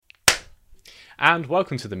and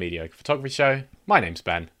welcome to the Mediocre Photography Show. My name's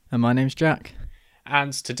Ben. And my name's Jack.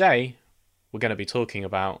 And today we're going to be talking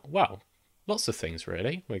about, well, lots of things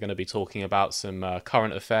really. We're going to be talking about some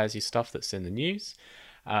current affairs-y stuff that's in the news,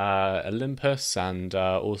 Olympus, and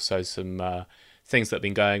also some things that have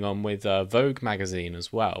been going on with Vogue magazine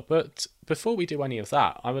as well. But before we do any of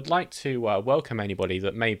that, I would like to welcome anybody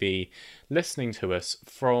that may be listening to us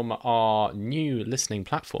from our new listening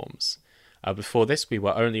platforms. Before this, we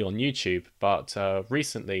were only on YouTube, but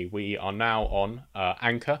recently we are now on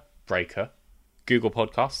Anchor, Breaker, Google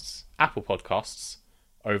Podcasts, Apple Podcasts,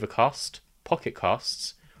 Overcast, Pocket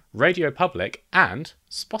Casts, Radio Public, and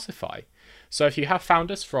Spotify. So if you have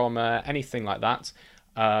found us from anything like that,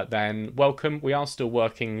 then welcome. We are still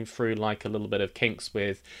working through like a little bit of kinks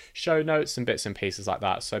with show notes and bits and pieces like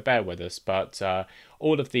that, so bear with us. But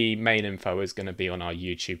all of the main info is going to be on our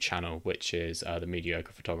YouTube channel, which is the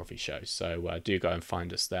Mediocre Photography Show. So do go and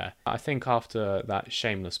find us there. I think after that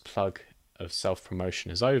shameless plug of self-promotion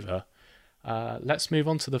is over, let's move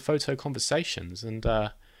on to the photo conversations. And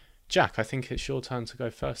Jack, I think it's your turn to go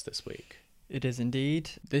first this week. It is indeed.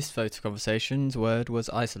 This photo conversation's word was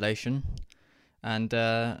isolation. And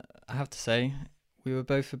I have to say, we were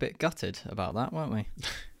both a bit gutted about that, weren't we?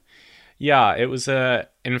 Yeah, it was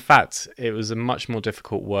in fact, it was a much more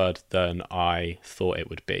difficult word than I thought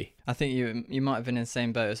it would be. I think you might have been in the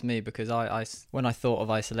same boat as me, because I when I thought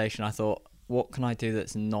of isolation, I thought, what can I do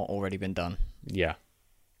that's not already been done? Yeah,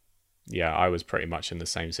 I was pretty much in the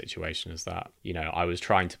same situation as that. You know, I was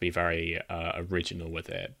trying to be very original with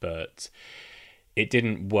it, but it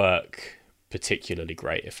didn't work particularly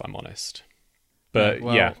great, if I'm honest. But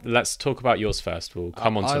yeah, let's talk about yours first. We'll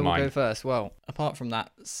come on to mine. I will go first. Well, apart from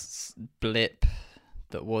that blip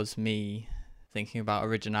that was me thinking about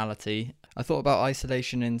originality, I thought about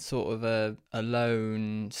isolation in sort of a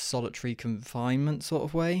alone, solitary confinement sort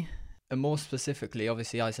of way. And more specifically,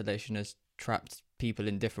 obviously, isolation has trapped people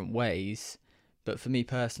in different ways. But for me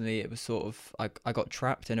personally, it was sort of, I got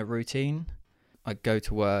trapped in a routine. I'd go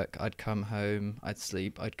to work, I'd come home, I'd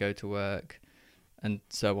sleep, I'd go to work, and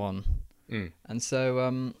so on. And so,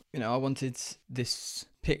 I wanted this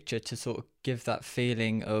picture to sort of give that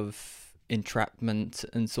feeling of entrapment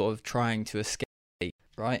and sort of trying to escape,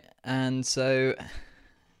 right? And so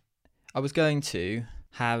I was going to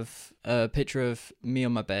have a picture of me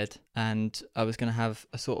on my bed, and I was going to have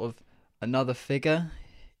a sort of another figure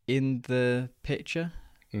in the picture.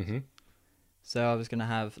 Mm-hmm. So I was going to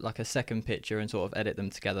have like a second picture and sort of edit them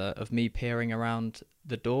together of me peering around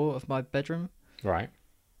the door of my bedroom. Right.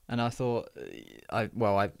 And I thought, I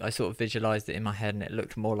sort of visualised it in my head, and it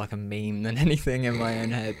looked more like a meme than anything in my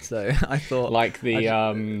own head. So I thought, like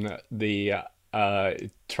the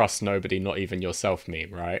trust nobody, not even yourself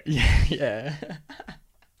meme, right? Yeah.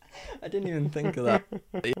 I didn't even think of that.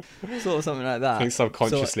 Sort of something like that. I think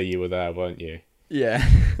subconsciously you were there, weren't you? Yeah.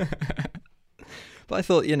 But I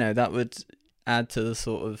thought, that would add to the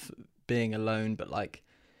sort of being alone, but like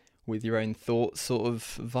with your own thoughts sort of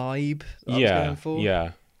vibe that I was going for.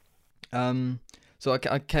 Yeah. So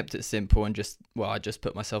I kept it simple and I just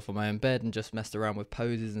put myself on my own bed and just messed around with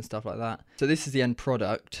poses and stuff like that. So this is the end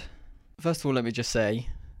product. First of all, let me just say,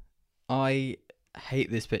 I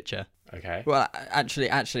hate this picture. Okay. Well, actually,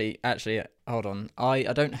 hold on. I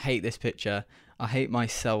don't hate this picture. I hate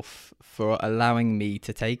myself for allowing me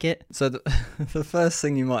to take it. So the first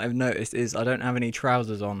thing you might have noticed is I don't have any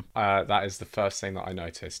trousers on. That is the first thing that I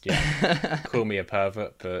noticed, yeah. Call me a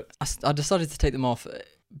pervert, but I decided to take them off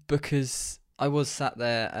because I was sat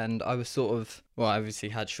there and I was sort of, I obviously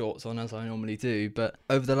had shorts on as I normally do, but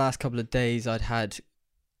over the last couple of days I'd had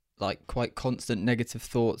like quite constant negative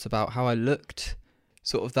thoughts about how I looked,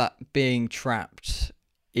 sort of that being trapped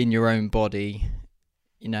in your own body,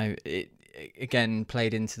 it again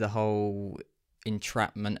played into the whole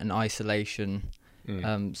entrapment and isolation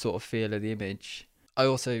sort of feel of the image. I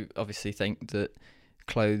also obviously think that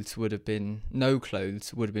no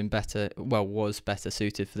clothes would have been better, was better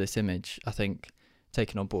suited for this image. I think,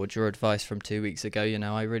 taking on board your advice from 2 weeks ago,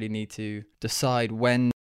 I really need to decide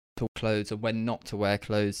when to wear clothes and when not to wear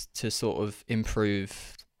clothes to sort of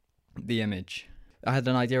improve the image. I had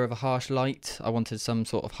an idea of a harsh light. I wanted some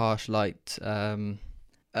sort of harsh light to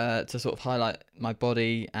sort of highlight my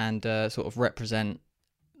body and sort of represent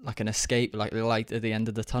like an escape, like the light at the end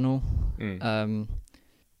of the tunnel.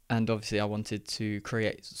 And obviously I wanted to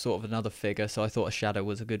create sort of another figure, so I thought a shadow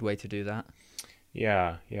was a good way to do that.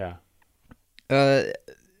 Yeah.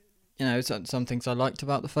 Some things I liked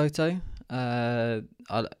about the photo.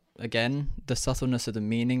 Again, the subtleness of the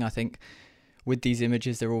meaning. I think with these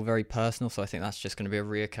images, they're all very personal, so I think that's just going to be a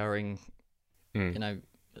reoccurring,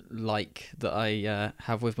 like that I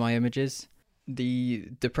have with my images. the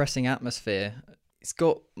depressing atmosphere, it's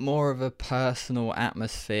got more of a personal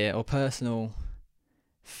atmosphere or personal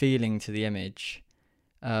feeling to the image.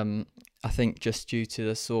 I think just due to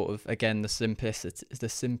the sort of, again, the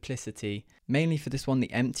simplicity, mainly for this one,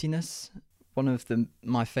 the emptiness. One of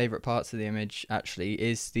my favourite parts of the image actually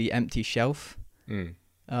is the empty shelf.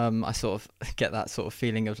 I sort of get that sort of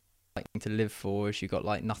feeling of like to live for as you got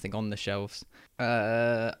like nothing on the shelves.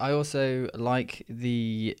 I also like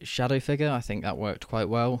the shadow figure. I think that worked quite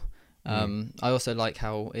well. I also like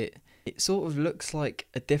how it sort of looks like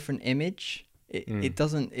a different image. It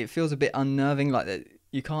doesn't. It feels a bit unnerving, like that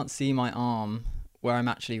you can't see my arm where I'm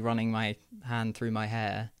actually running my hand through my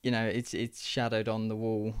hair. You know, it's shadowed on the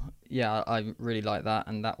wall. Yeah, I really like that,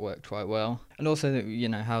 and that worked quite well. And also, you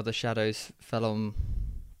know, how the shadows fell on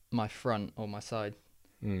my front or my side.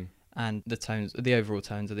 And the overall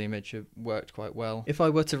tones of the image have worked quite well. If I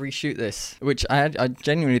were to reshoot this, which I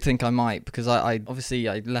genuinely think I might, because I obviously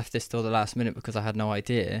I left this till the last minute because I had no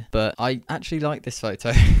idea, but I actually like this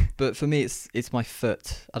photo. But for me, it's my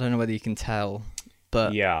foot. I don't know whether you can tell,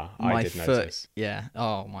 but yeah, I did notice. Yeah.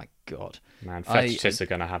 Oh my god. Man, fetishists are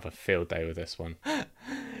going to have a field day with this one.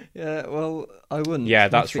 Yeah. Well, I wouldn't. Yeah,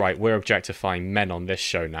 that's right. We're objectifying men on this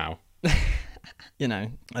show now. You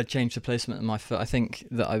know, I changed the placement of my foot. I think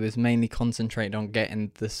that I was mainly concentrated on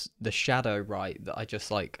getting the shadow right, that I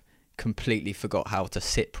just like completely forgot how to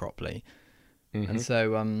sit properly. And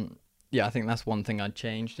so yeah, I think that's one thing I'd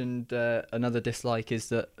changed. And another dislike is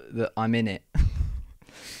that I'm in it.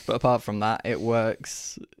 But apart from that, it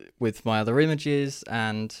works with my other images,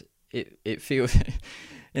 and it feels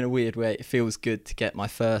in a weird way, it feels good to get my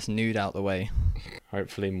first nude out the way.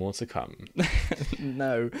 Hopefully more to come.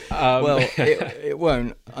 No. Well, it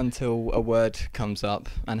won't until a word comes up,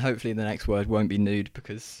 and hopefully the next word won't be nude,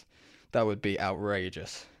 because that would be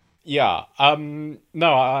outrageous. Yeah.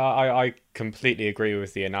 No, I completely agree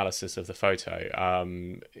with the analysis of the photo.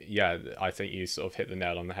 Yeah, I think you sort of hit the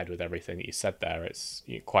nail on the head with everything that you said there. It's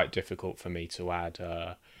quite difficult for me to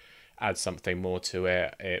add something more to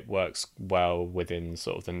it. It works well within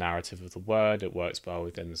sort of the narrative of the word. It works well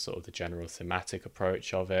within the sort of the general thematic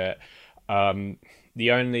approach of it.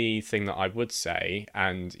 The only thing that I would say,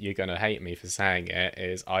 and you're going to hate me for saying it,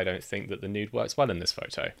 is I don't think that the nude works well in this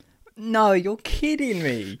photo. No, you're kidding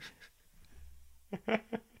me.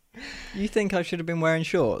 You think I should have been wearing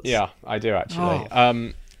shorts? Yeah, I do actually.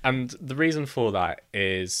 Oh. And the reason for that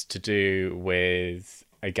is to do with,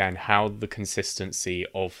 again, how the consistency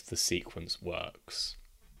of the sequence works.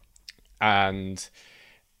 And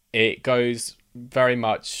it goes very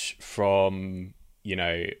much from,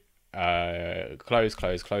 close,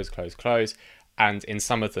 close, close, close, close. And in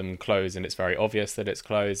some of them, close, and it's very obvious that it's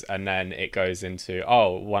close. And then it goes into,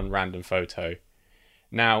 one random photo.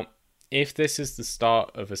 Now, if this is the start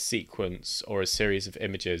of a sequence or a series of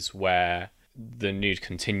images where the nude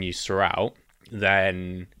continues throughout,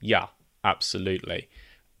 then yeah, absolutely.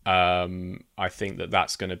 I think that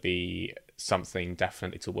that's going to be something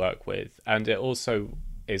definitely to work with. And it also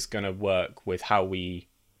is going to work with how we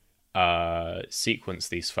sequence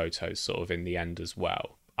these photos sort of in the end as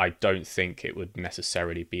well. I don't think it would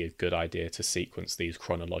necessarily be a good idea to sequence these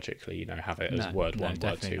chronologically, have it as word 1,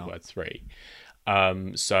 word 2, not. Word 3.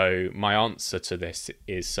 So my answer to this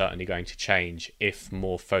is certainly going to change if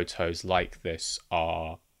more photos like this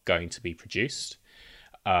are going to be produced.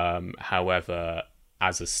 However,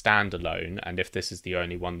 as a standalone, and if this is the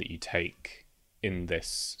only one that you take in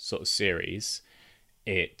this sort of series,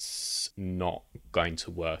 it's not going to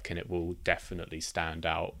work, and it will definitely stand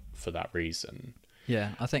out for that reason.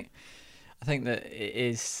 Yeah, I think that it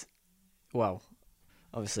is, well,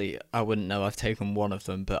 obviously I wouldn't know, I've taken one of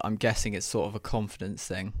them, but I'm guessing it's sort of a confidence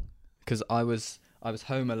thing, because I was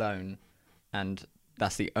home alone, and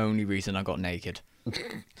that's the only reason I got naked.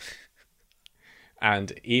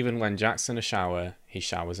 And even when Jack's in a shower, he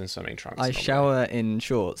showers in swimming trunks. I shower in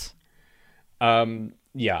shorts.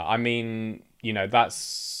 Yeah, I mean,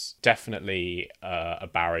 that's definitely a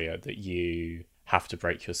barrier that you have to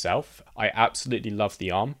break yourself. I absolutely love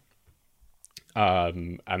the arm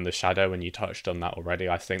and the shadow, and you touched on that already.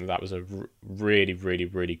 I think that was a really, really,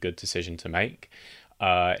 really good decision to make.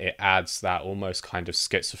 It adds that almost kind of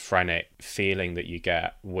schizophrenic feeling that you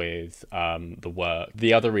get with the work.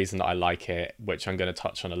 The other reason that I like it, which I'm going to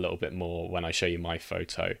touch on a little bit more when I show you my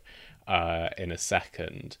photo in a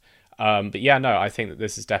second. But yeah, no, I think that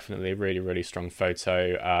this is definitely a really, really strong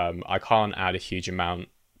photo. I can't add a huge amount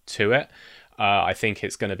to it. I think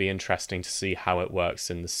it's going to be interesting to see how it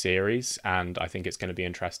works in the series, and I think it's going to be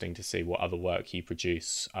interesting to see what other work you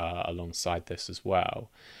produce alongside this as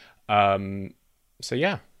well. So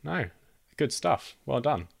yeah, no, good stuff. Well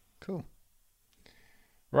done. Cool.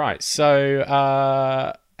 Right.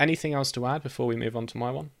 So, anything else to add before we move on to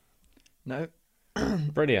my one? No,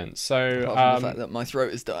 Brilliant. So, apart from the fact that my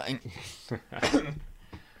throat is dying.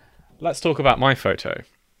 let's talk about my photo.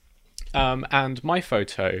 And my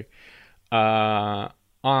photo,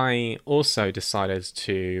 I also decided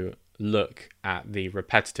to look at the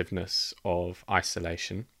repetitiveness of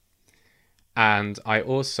isolation. And I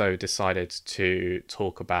also decided to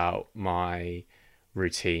talk about my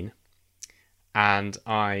routine. And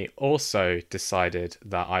I also decided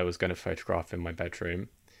that I was going to photograph in my bedroom.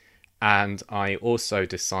 And I also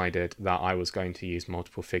decided that I was going to use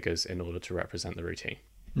multiple figures in order to represent the routine.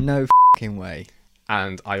 No fucking way.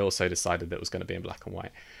 And I also decided that it was going to be in black and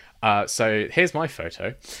white. So here's my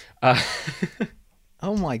photo.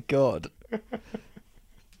 Oh my god.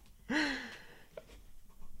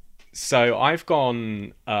 So I've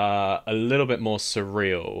gone a little bit more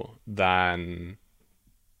surreal than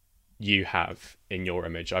you have in your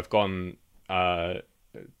image. I've gone,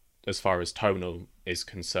 as far as tonal is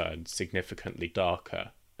concerned, significantly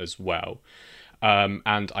darker as well.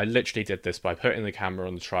 And I literally did this by putting the camera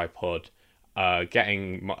on the tripod,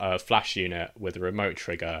 getting a flash unit with a remote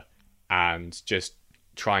trigger, and just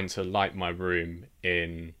trying to light my room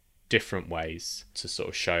in different ways to sort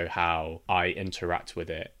of show how I interact with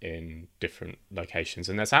it in different locations.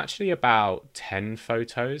 And there's actually about 10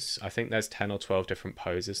 photos. I think there's 10 or 12 different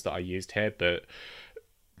poses that I used here, but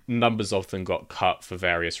numbers of them got cut for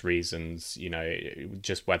various reasons,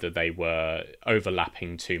 just whether they were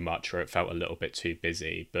overlapping too much or it felt a little bit too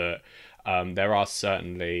busy. But there are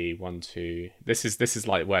certainly this is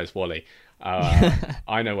like Where's Wally.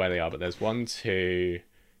 I know where they are, but there's 1, 2,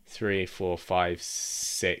 3, 4, 5,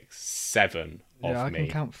 6, 7 of me. Yeah, I can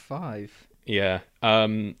count 5. Yeah.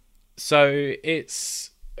 So it's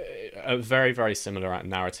a very, very similar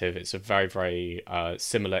narrative. It's a very, very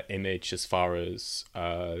similar image as far as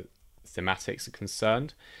thematics are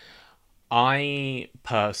concerned. I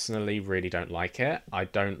personally really don't like it. I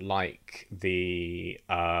don't like the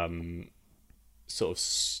sort of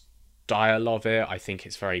style of it. I think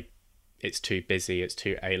it's too busy. It's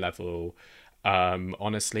too A-level.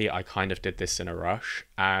 Honestly, I kind of did this in a rush,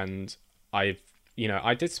 and I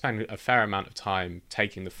did spend a fair amount of time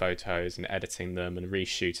taking the photos and editing them and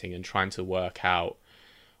reshooting and trying to work out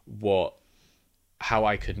how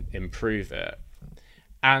I could improve it.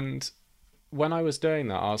 And when I was doing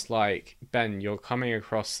that, I was like, Ben, you're coming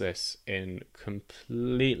across this in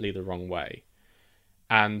completely the wrong way.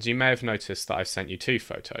 And you may have noticed that I've sent you 2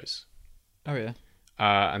 photos. Oh yeah.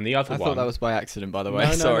 And the other I one... thought that was by accident, by the way.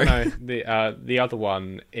 No, Sorry. no. The other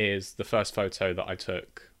one is the first photo that I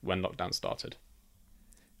took when lockdown started.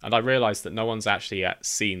 And I realised that no one's actually yet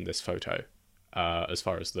seen this photo, as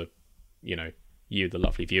far as the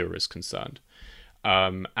lovely viewer, is concerned.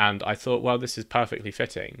 And I thought, well, this is perfectly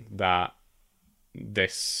fitting that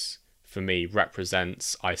this, for me,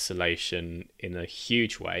 represents isolation in a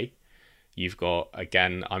huge way. You've got,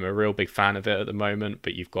 again, I'm a real big fan of it at the moment,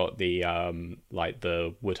 but you've got the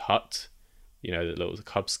the wood hut, that little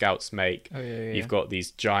Cub Scouts make. Oh, yeah. You've got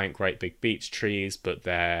these giant, great big beech trees, but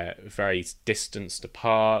they're very distanced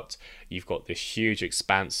apart. You've got this huge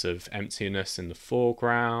expanse of emptiness in the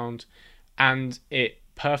foreground, and it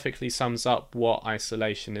perfectly sums up what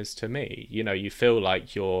isolation is to me. You feel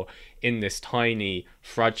like you're in this tiny,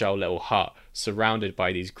 fragile little hut surrounded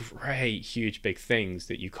by these great, huge, big things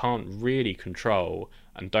that you can't really control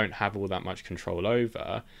and don't have all that much control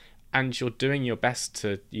over, and you're doing your best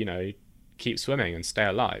to, keep swimming and stay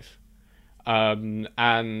alive.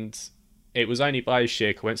 And it was only by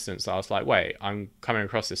sheer coincidence that I was like, wait, I'm coming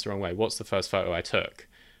across this the wrong way. What's the first photo I took?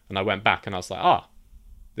 And I went back and I was like,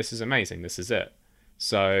 this is amazing. This is it.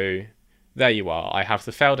 So there you are. I have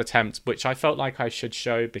the failed attempt, which I felt like I should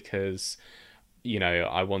show because,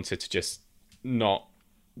 I wanted to just not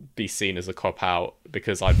be seen as a cop-out,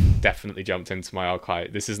 because I've definitely jumped into my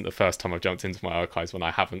archive. This isn't the first time I've jumped into my archives when I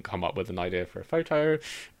haven't come up with an idea for a photo.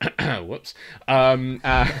 Whoops. And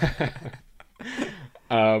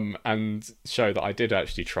show that I did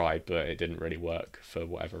actually try, but it didn't really work for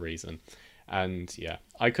whatever reason. And yeah,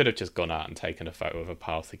 I could have just gone out and taken a photo of a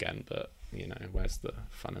path again, but where's the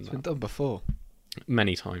fun in that? It's been done before.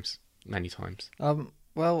 Many times.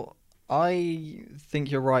 Well, I think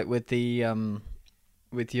you're right with the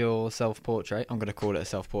with your self-portrait. I'm going to call it a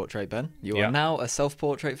self-portrait, Ben. You are now a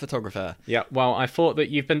self-portrait photographer. Yeah, well, I thought that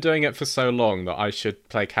you've been doing it for so long that I should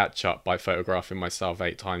play catch-up by photographing myself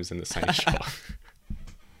 8 times in the same shot.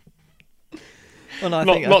 Well, no,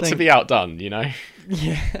 not to be outdone,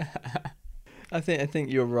 Yeah. I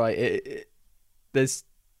think you're right. There's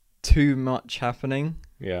too much happening.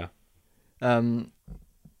 Yeah.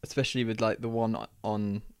 especially with like the one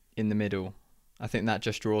on in the middle. I think that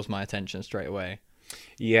just draws my attention straight away.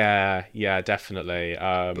 Yeah, definitely.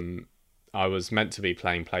 But I was meant to be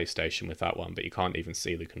playing PlayStation with that one, but you can't even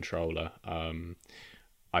see the controller.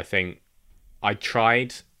 I think I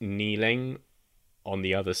tried kneeling on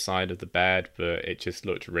the other side of the bed, but it just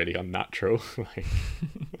looked really unnatural. Like,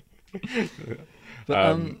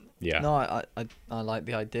 but yeah, no, I like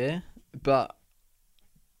the idea, but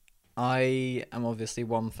I am obviously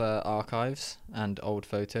one for archives and old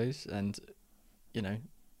photos and you know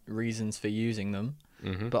reasons for using them.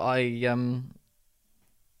 hmm But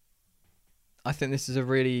I think this is a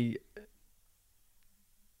really,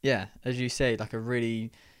 yeah, as you say, like a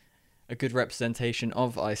good representation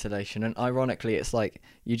of isolation. And ironically, it's like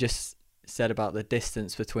you just said about the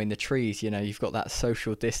distance between the trees. You know, you've got that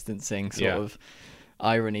social distancing sort yeah, of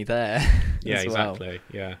irony there yeah, as well. exactly,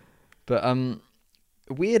 yeah. But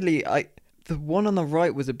weirdly, the one on the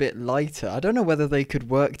right was a bit lighter. I don't know whether they could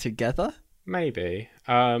work together. Maybe.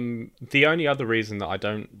 The only other reason that I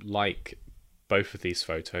don't like both of these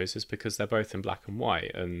photos is because they're both in black and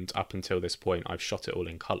white, and up until this point, I've shot it all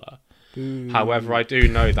in color. However, Boo. I do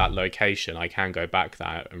know that location. I can go back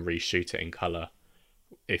there and reshoot it in color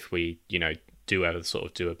if we, do ever sort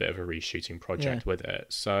of do a bit of a reshooting project with it.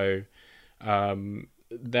 So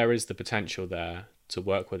there is the potential there to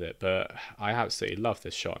work with it. But I absolutely love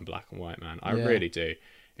this shot in black and white, man. I Yeah. really do.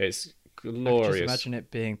 It's I could glorious. just imagine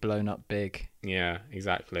it being blown up big. Yeah,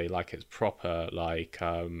 exactly. Like it's proper. Like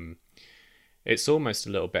it's almost a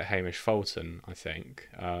little bit Hamish Fulton, I think.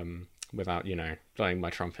 Without blowing my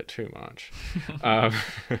trumpet too much. um,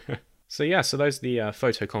 so those are the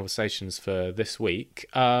photo conversations for this week.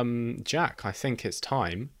 Jack, I think it's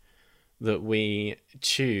time that we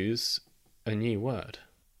choose a new word.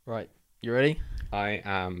 Right, you ready? I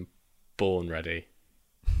am born ready.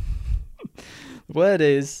 The word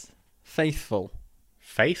is faithful.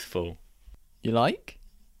 Faithful. You like?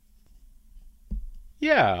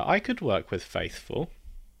 Yeah, I could work with faithful.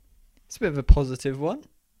 It's a bit of a positive one.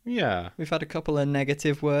 Yeah. We've had a couple of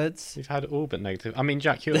negative words. We've had all but negative. I mean,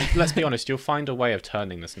 Jack, let's be honest, you'll find a way of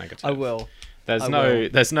turning this negative. I will. There's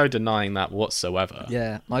no denying that whatsoever.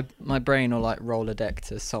 Yeah, my brain will like roll a deck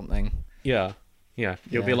to something. Yeah.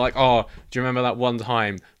 You'll be like, oh, do you remember that one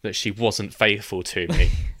time that she wasn't faithful to me?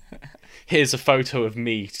 Here's a photo of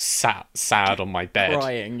me sat sad on my bed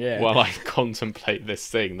Crying, yeah. while I contemplate this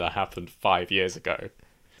thing that happened 5 years ago.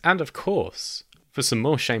 And of course, for some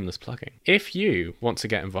more shameless plugging, if you want to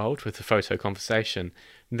get involved with the photo conversation,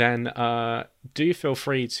 then do feel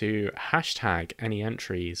free to hashtag any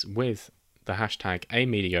entries with the hashtag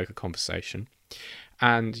 #AMediocreConversation,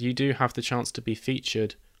 and you do have the chance to be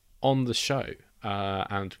featured on the show,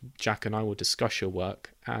 and Jack and I will discuss your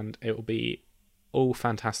work, and it will be all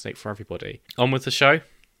fantastic for everybody. On with the show.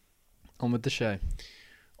 On with the show.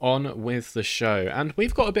 On with the show. And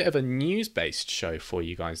we've got a bit of a news-based show for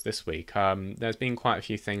you guys this week. There's been quite a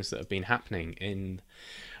few things that have been happening in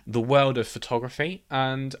the world of photography.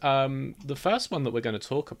 And the first one that we're going to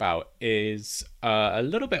talk about is a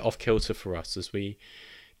little bit off kilter for us, as we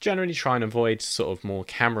generally try and avoid sort of more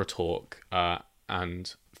camera talk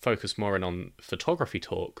and focus more in on photography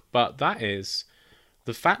talk. But that is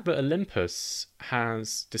the fact that Olympus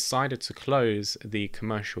has decided to close the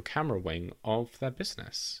commercial camera wing of their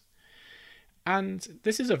business. And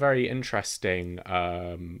this is a very interesting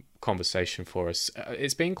conversation for us.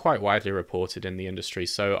 It's been quite widely reported in the industry,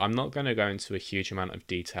 so I'm not going to go into a huge amount of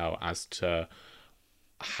detail as to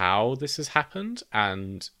how this has happened.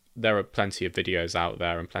 And there are plenty of videos out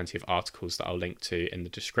there and plenty of articles that I'll link to in the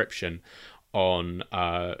description on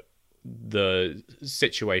the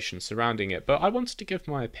situation surrounding it. But I wanted to give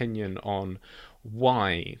my opinion on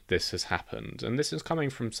why this has happened, and this is coming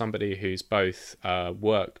from somebody who's both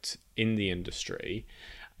worked in the industry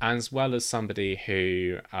as well as somebody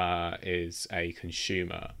who is a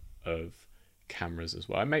consumer of cameras as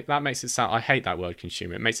well. That makes it sound, I hate that word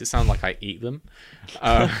consumer, it makes it sound like I eat them.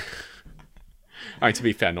 I mean, to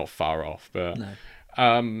be fair, not far off, but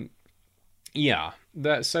No. yeah,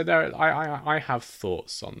 I have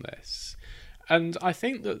thoughts on this, and I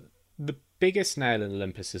think that the biggest nail in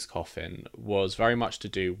Olympus's coffin was very much to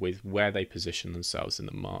do with where they position themselves in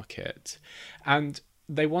the market, and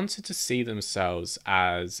they wanted to see themselves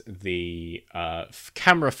as the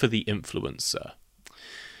camera for the influencer.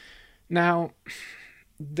 Now,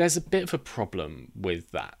 there's a bit of a problem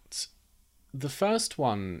with that. The first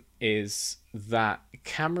one is that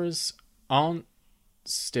cameras aren't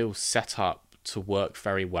still set up to work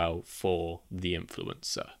very well for the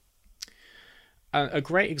influencer. A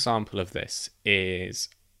great example of this is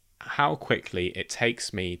how quickly it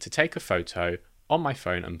takes me to take a photo on my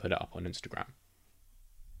phone and put it up on Instagram.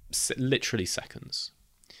 Literally seconds.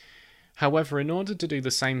 However, in order to do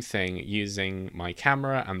the same thing using my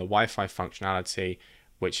camera and the Wi-Fi functionality,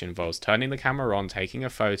 which involves turning the camera on, taking a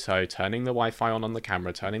photo, turning the Wi-Fi on the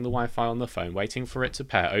camera, turning the Wi-Fi on the phone, waiting for it to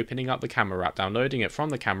pair, opening up the camera app, downloading it from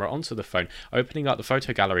the camera onto the phone, opening up the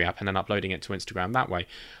photo gallery app, and then uploading it to Instagram that way,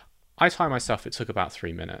 I time myself, it took about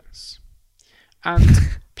 3 minutes.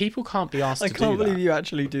 And people can't be asked to do that. I can't believe you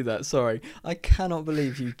actually do that. Sorry. I cannot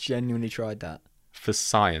believe you genuinely tried that. For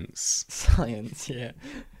science. Science, yeah.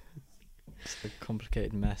 It's a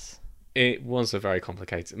complicated mess. It was a very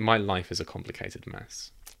complicated... My life is a complicated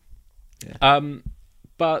mess. Yeah.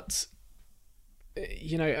 But,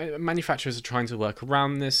 you know, manufacturers are trying to work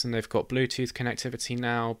around this, and they've got Bluetooth connectivity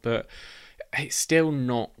now, but it's still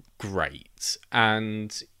not great.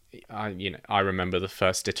 And I remember the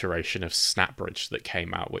first iteration of SnapBridge that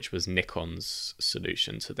came out, which was Nikon's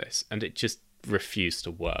solution to this, and it just refused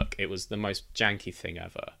to work. It was the most janky thing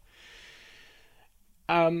ever.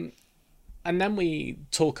 And then we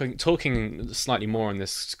talking slightly more in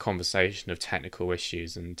this conversation of technical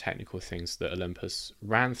issues and technical things that Olympus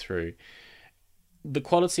ran through. The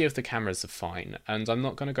quality of the cameras are fine, and I'm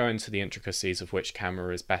not going to go into the intricacies of which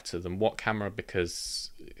camera is better than what camera, because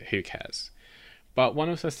who cares. But one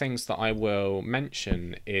of the things that I will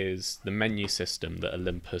mention is the menu system that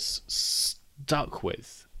Olympus stuck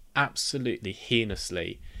with absolutely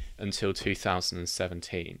heinously until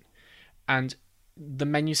 2017. And the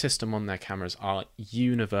menu system on their cameras are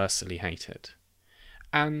universally hated.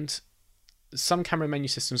 And some camera menu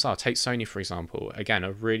systems are. Take Sony, for example. Again,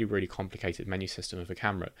 a really, really complicated menu system of a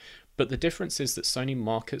camera. But the difference is that Sony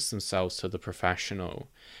markets themselves to the professional,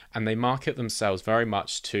 and they market themselves very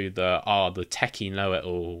much to the techie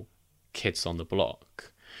know-it-all kids on the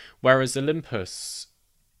block. Whereas Olympus,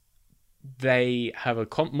 they have a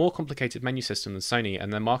more complicated menu system than Sony,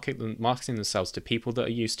 and they're marketing themselves to people that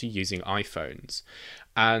are used to using iPhones.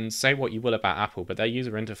 And say what you will about Apple, but their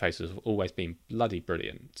user interfaces have always been bloody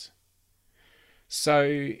brilliant. So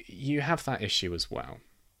you have that issue as well.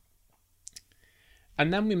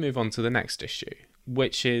 And then we move on to the next issue,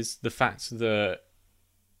 which is the fact that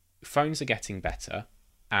phones are getting better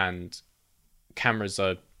and cameras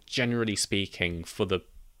are, generally speaking, for the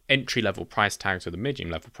entry-level price tag to the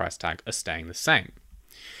medium-level price tag, are staying the same.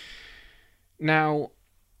 Now,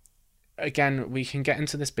 again, we can get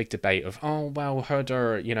into this big debate of,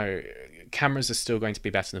 cameras are still going to be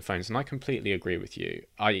better than phones, and I completely agree with you.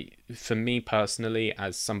 For me personally,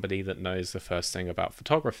 as somebody that knows the first thing about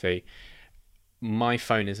photography, my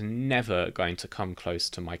phone is never going to come close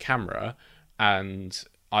to my camera, and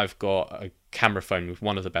I've got a camera phone with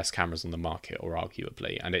one of the best cameras on the market, or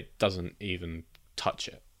arguably, and it doesn't even touch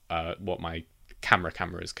it, what my camera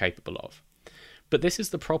is capable of. But this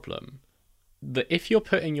is the problem, that if you're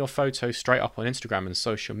putting your photo straight up on Instagram and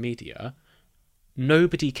social media,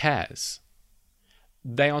 nobody cares.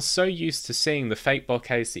 They are so used to seeing the fake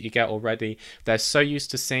bokehs that you get already. They're so used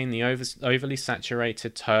to seeing the overly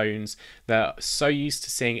saturated tones. They're so used to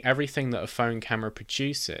seeing everything that a phone camera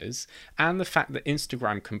produces, and the fact that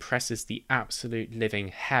Instagram compresses the absolute living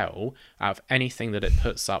hell out of anything that it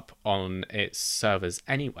puts up on its servers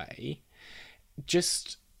anyway.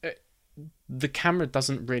 Just the camera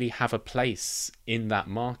doesn't really have a place in that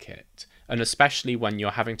market. And especially when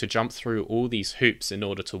you're having to jump through all these hoops in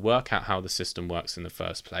order to work out how the system works in the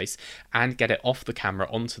first place and get it off the camera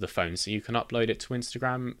onto the phone so you can upload it to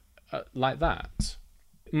Instagram like that.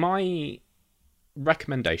 My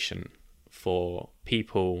recommendation for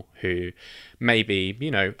people who may be,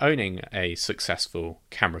 owning a successful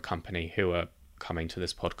camera company who are coming to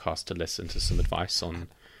this podcast to listen to some advice on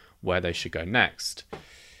where they should go next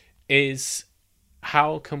is,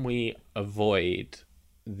 how can we avoid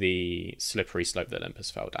the slippery slope that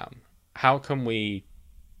Olympus fell down? How can we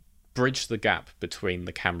bridge the gap between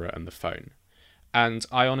the camera and the phone? And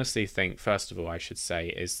I honestly think, first of all, I should say,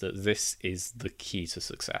 is that this is the key to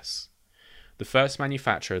success. The first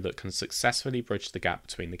manufacturer that can successfully bridge the gap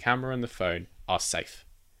between the camera and the phone are safe.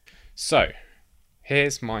 So,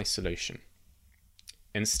 here's my solution.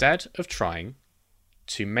 Instead of trying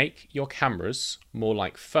to make your cameras more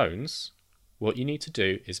like phones, what you need to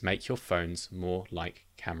do is make your phones more like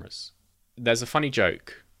cameras. There's a funny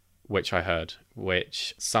joke which I heard,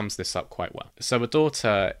 which sums this up quite well. So a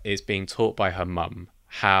daughter is being taught by her mum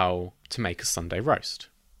how to make a Sunday roast.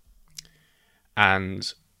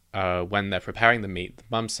 And when they're preparing the meat, the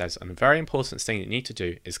mum says, and a very important thing you need to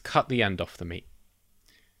do is cut the end off the meat.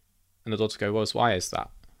 And the daughter goes, well, why is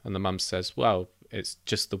that? And the mum says, well, it's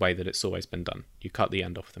just the way that it's always been done. You cut the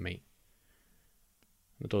end off the meat.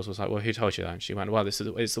 The daughter was like, well, who told you that? And she went, well, it's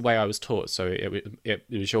the way I was taught. So it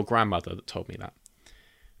was your grandmother that told me that.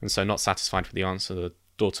 And so, not satisfied with the answer, the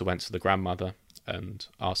daughter went to the grandmother and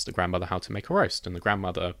asked the grandmother how to make a roast. And the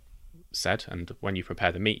grandmother said, and when you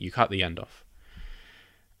prepare the meat, you cut the end off.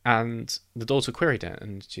 And the daughter queried it,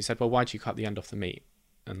 and she said, well, why do you cut the end off the meat?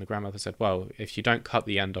 And the grandmother said, well, if you don't cut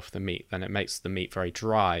the end off the meat, then it makes the meat very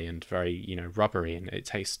dry and very, rubbery, and it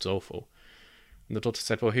tastes awful. And the daughter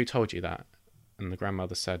said, well, who told you that? And the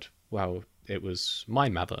grandmother said, well, it was my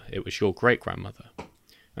mother. It was your great-grandmother.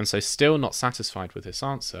 And so, still not satisfied with this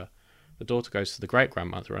answer, the daughter goes to the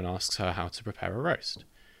great-grandmother and asks her how to prepare a roast.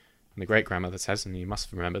 And the great-grandmother says, and you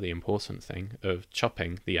must remember the important thing of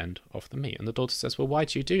chopping the end off the meat. And the daughter says, well, why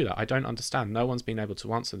do you do that? I don't understand. No one's been able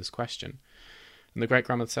to answer this question. And the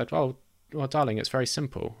great-grandmother said, well, darling, it's very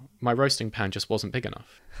simple. My roasting pan just wasn't big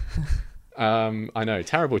enough. I know,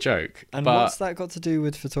 terrible joke. And but, what's that got to do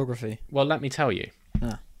with photography? Well, let me tell you.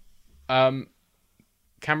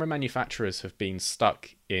 Camera manufacturers have been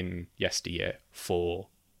stuck in yesteryear for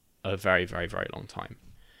a very, very, very long time.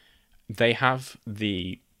 They have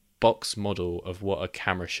the box model of what a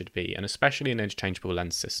camera should be, and especially an interchangeable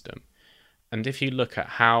lens system. And if you look at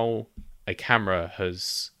how a camera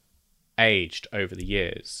has aged over the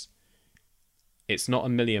years, it's not a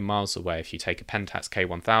million miles away. If you take a Pentax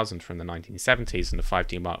K1000 from the 1970s and a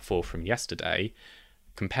 5D Mark IV from yesterday,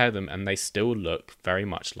 compare them, and they still look very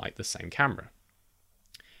much like the same camera.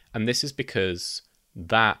 And this is because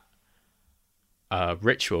that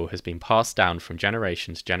ritual has been passed down from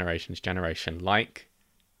generation to generation to generation, like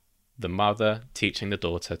the mother teaching the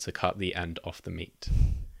daughter to cut the end off the meat.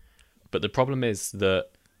 But the problem is that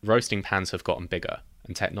roasting pans have gotten bigger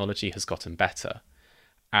and technology has gotten better,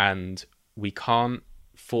 and we can't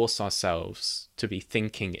force ourselves to be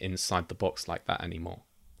thinking inside the box like that anymore.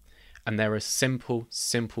 And there are simple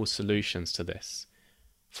solutions to this.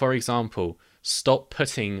 For example, stop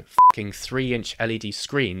putting fucking 3-inch LED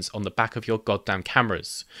screens on the back of your goddamn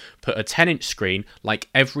cameras. Put a 10-inch screen like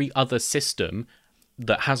every other system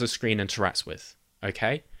that has a screen interacts with,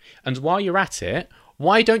 okay? And while you're at it,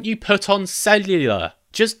 why don't you put on cellular?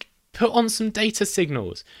 Just put on some data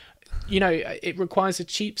signals. It requires a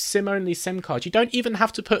cheap SIM-only SIM card. You don't even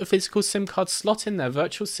have to put a physical SIM card slot in there.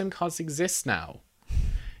 Virtual SIM cards exist now.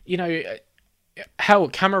 Hell,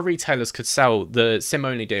 camera retailers could sell the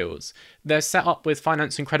SIM-only deals. They're set up with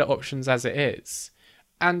finance and credit options as it is.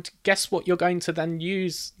 And guess what you're going to then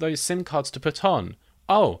use those SIM cards to put on?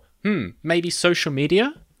 Maybe social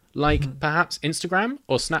media? Like perhaps Instagram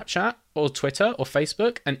or Snapchat or Twitter or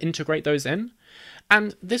Facebook, and integrate those in.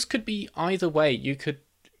 And this could be either way. You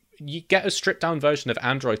get a stripped down version of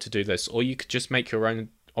Android to do this, or you could just make your own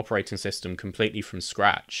operating system completely from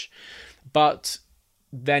scratch. But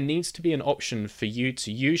there needs to be an option for you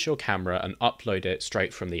to use your camera and upload it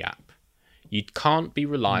straight from the app. You can't be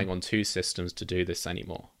relying on two systems to do this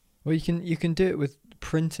anymore. Well, you can do it with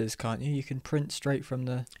printers, can't you? You can print straight from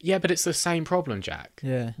the... Yeah, but it's the same problem, Jack.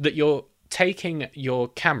 Yeah. That you're taking your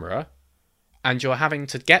camera and you're having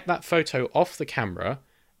to get that photo off the camera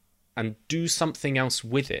and do something else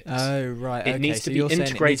with it. Oh, right. It needs to be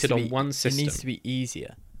integrated on one system. It needs to be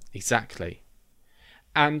easier. Exactly.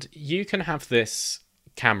 And you can have this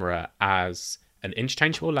camera as an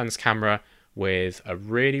interchangeable lens camera with a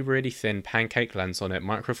really, really thin pancake lens on it,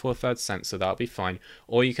 micro four thirds sensor, that'll be fine.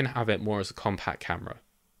 Or you can have it more as a compact camera.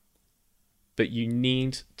 But you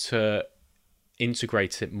need to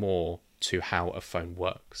integrate it more to how a phone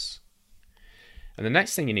works. And the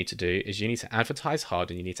next thing you need to do is you need to advertise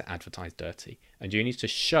hard and you need to advertise dirty. And you need to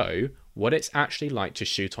show what it's actually like to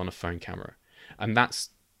shoot on a phone camera. And that's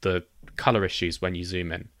the color issues when you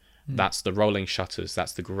zoom in. That's the rolling shutters.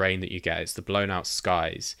 That's the grain that you get. It's the blown out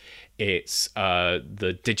skies. It's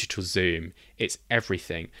the digital zoom. It's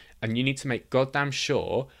everything. And you need to make goddamn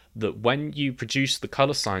sure that when you produce the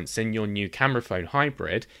color science in your new camera phone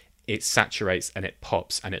hybrid, it saturates and it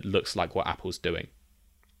pops and it looks like what Apple's doing.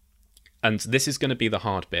 And this is going to be the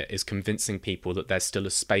hard bit, is convincing people that there's still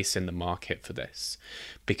a space in the market for this.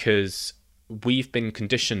 Because we've been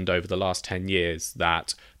conditioned over the last 10 years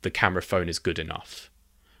that the camera phone is good enough.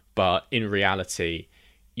 But in reality,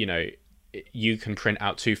 you can print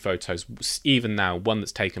out two photos, even now, one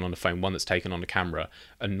that's taken on a phone, one that's taken on a camera,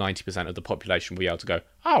 and 90% of the population will be able to go,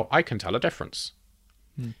 oh, I can tell a difference.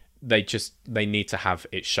 They need to have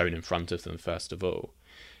it shown in front of them, first of all.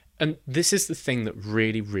 And this is the thing that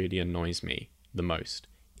really, really annoys me the most,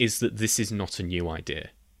 is that this is not a new idea.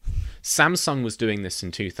 Samsung was doing this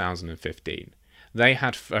in 2015. They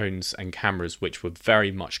had phones and cameras which were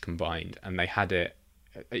very much combined, and they had it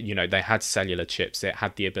they had cellular chips. It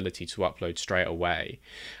had the ability to upload straight away.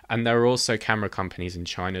 And there are also camera companies in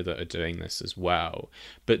China that are doing this as well.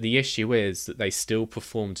 But the issue is that they still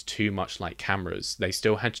performed too much like cameras. They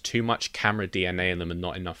still had too much camera DNA in them and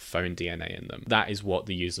not enough phone DNA in them. That is what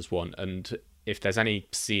the users want. And if there's any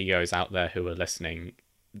CEOs out there who are listening,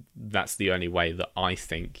 that's the only way that I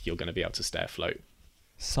think you're going to be able to stay afloat.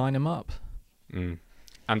 Sign them up. And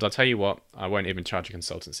I'll tell you what, I won't even charge a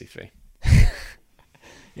consultancy fee.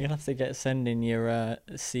 You're gonna have to send in your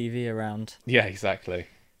CV around. Yeah, exactly.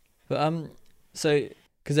 But so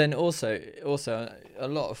because then also a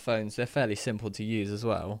lot of phones, they're fairly simple to use as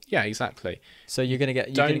well. Yeah, exactly. So you're gonna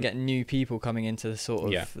get new people coming into the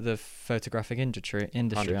sort of the photographic industry,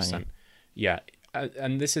 100%. aren't you? Yeah.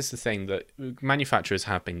 And this is the thing, that manufacturers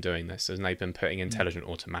have been doing this, and they've been putting intelligent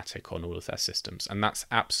automatic on all of their systems, and that's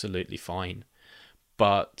absolutely fine.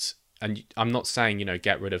 But, and I'm not saying,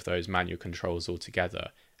 get rid of those manual controls altogether.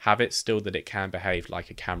 Have it still that it can behave like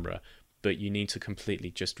a camera, but you need to completely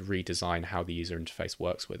just redesign how the user interface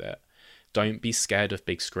works with it. Don't be scared of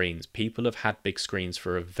big screens. People have had big screens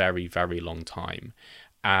for a very, very long time.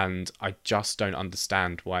 And I just don't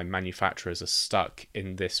understand why manufacturers are stuck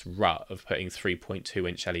in this rut of putting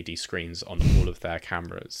 3.2-inch LED screens on all of their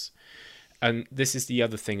cameras. And this is the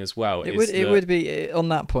other thing as well. It would be, on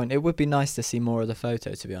that point, it would be nice to see more of the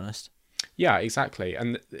photo, to be honest. Yeah, exactly.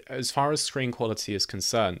 And as far as screen quality is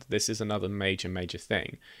concerned, this is another major, major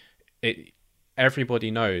thing.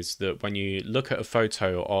 Everybody knows that when you look at a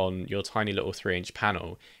photo on your tiny little 3-inch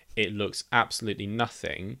panel, it looks absolutely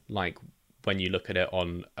nothing like when you look at it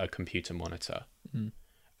on a computer monitor.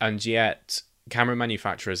 And yet camera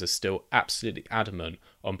manufacturers are still absolutely adamant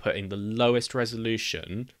on putting the lowest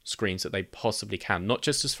resolution screens that they possibly can, not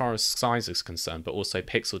just as far as size is concerned, but also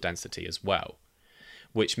pixel density as well,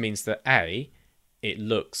 which means that it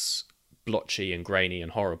looks blotchy and grainy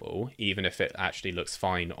and horrible, even if it actually looks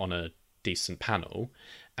fine on a decent panel,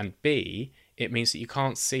 and B, it means that you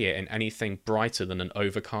can't see it in anything brighter than an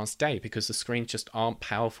overcast day because the screens just aren't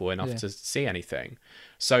powerful enough to see anything.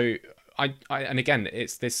 So and again,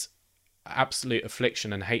 it's this absolute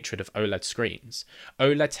affliction and hatred of OLED screens.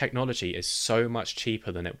 OLED technology is so much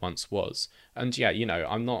cheaper than it once was. And yeah,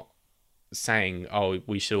 I'm not saying,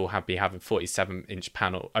 we should all be having 47-inch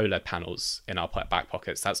OLED panels in our back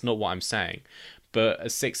pockets. That's not what I'm saying. But a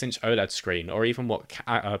 6-inch OLED screen, or even what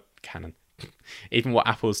Canon, even what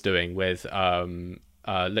Apple's doing with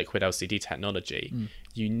liquid LCD technology,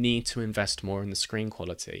 you need to invest more in the screen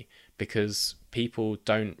quality, because people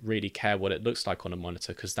don't really care what it looks like on a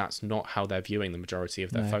monitor, because that's not how they're viewing the majority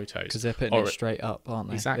of their photos. Because they're putting it straight up, aren't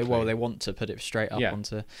they? Exactly. They want to put it straight up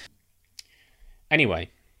onto... Anyway,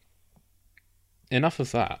 enough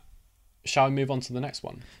of that. Shall we move on to the next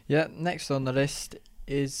one? Yeah, next on the list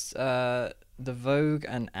is the Vogue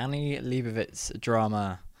and Annie Leibovitz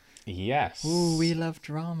drama. Yes. Ooh, we love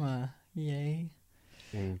drama. Yay.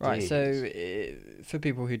 Indeed. Right, so for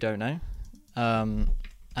people who don't know,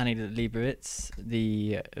 Annie Leibovitz,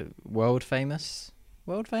 the world famous?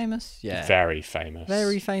 Yeah. Very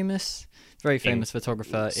famous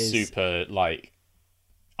photographer, is super,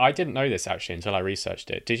 I didn't know this actually until I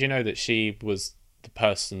researched it. Did you know that she was the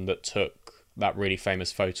person that took that really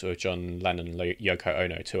famous photo of John Lennon and Yoko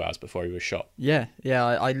Ono 2 hours before he was shot? Yeah,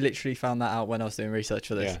 I literally found that out when I was doing research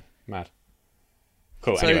for this. Yeah, mad.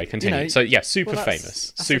 Cool. So, anyway, continue. Super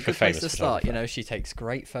famous. That's super a good famous place to start. She takes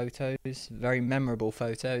great photos, very memorable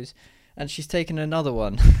photos, and she's taken another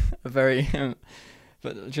one,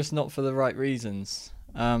 but just not for the right reasons.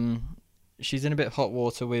 She's in a bit of hot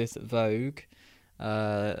water with Vogue,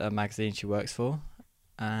 a magazine she works for,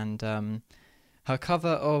 and her cover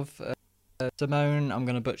of Simone, I'm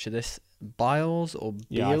going to butcher this, Biles or Beals?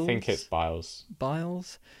 Yeah, I think it's Biles.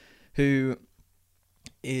 Biles, who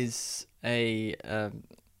is the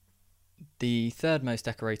third most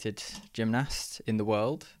decorated gymnast in the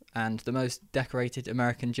world and the most decorated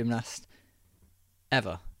American gymnast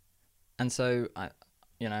ever. And so,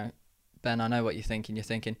 Ben, I know what you're thinking. You're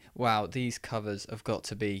thinking, wow, these covers have got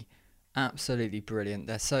to be absolutely brilliant.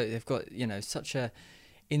 They've got, such a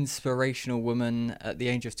inspirational woman at the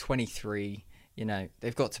age of 23.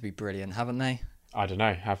 They've got to be brilliant, haven't they? I don't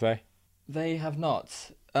know, have they? They have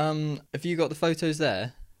not. Have you got the photos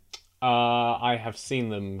there? I have seen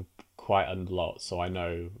them quite a lot, so I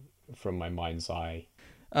know from my mind's eye.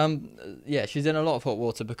 Yeah, she's in a lot of hot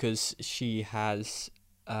water because she has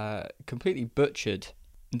completely butchered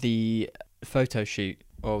the photo shoot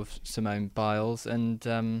of Simone Biles, and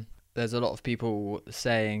there's a lot of people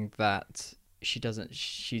saying that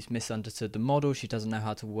she's misunderstood the model. She doesn't know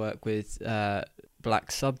how to work with black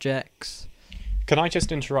subjects. Can I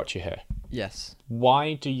just interrupt you here? Yes.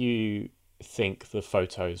 Why do you think the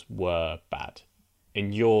photos were bad?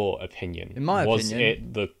 In your opinion, In my was opinion,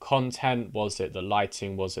 it the content? Was it the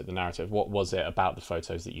lighting? Was it the narrative? What was it about the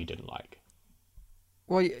photos that you didn't like?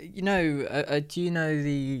 well, do you know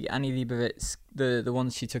the Annie Leibovitz, the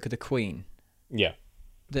ones she took of the Queen? Yeah.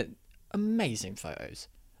 The amazing photos.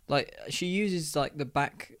 Like she uses like the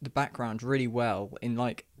background really well in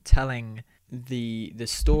like telling the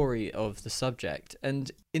story of the subject.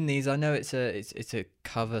 And in these, I know it's a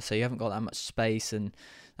cover, so you haven't got that much space and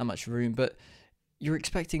that much room, but you're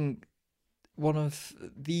expecting one of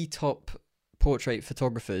the top portrait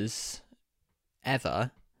photographers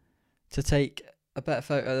ever to take a better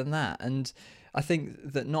photo than that. And I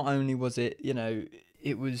think that not only was it,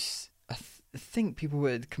 it was. I think people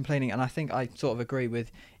were complaining, and I think I sort of agree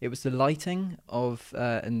with. It was the lighting of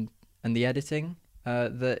and the editing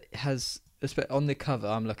that has on the cover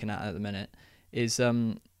I'm looking at the minute is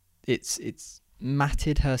it's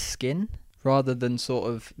matted her skin rather than sort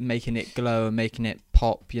of making it glow and making it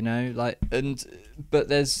pop, but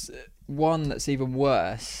there's one that's even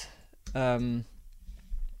worse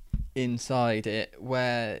inside it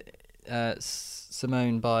where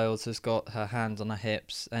Simone Biles has got her hands on her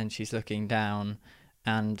hips and she's looking down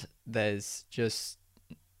and there's just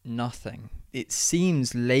nothing. It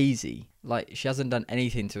seems lazy, like she hasn't done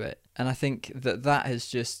anything to it. And I think that has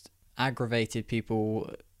just aggravated people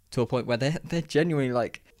to a point where they're genuinely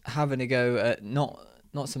like having a go at not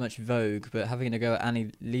so much Vogue, but having a go at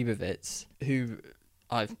Annie Leibovitz, who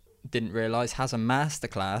I didn't realise has a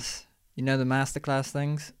masterclass. You know the masterclass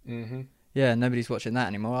things? Mm-hmm. Yeah, nobody's watching that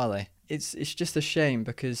anymore, are they? It's just a shame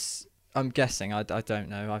because I'm guessing, I don't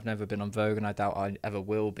know, I've never been on Vogue and I doubt I ever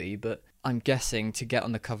will be, but I'm guessing to get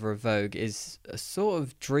on the cover of Vogue is a sort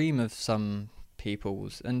of dream of some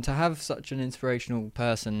people's, and to have such an inspirational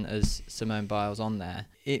person as Simone Biles on there,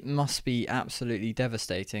 it must be absolutely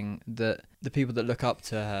devastating that the people that look up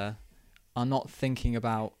to her are not thinking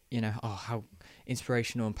about, how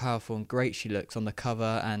inspirational and powerful and great she looks on the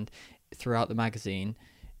cover and throughout the magazine.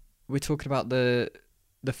 We're talking about the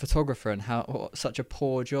photographer and how such a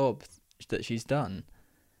poor job that she's done.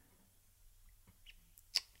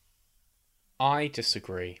 I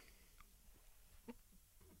disagree.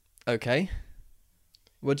 Okay.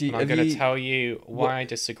 What do you? And I'm going to tell you why I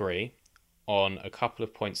disagree on a couple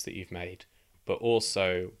of points that you've made, but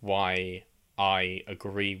also why I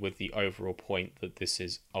agree with the overall point that this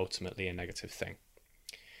is ultimately a negative thing.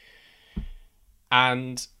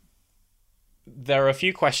 And there are a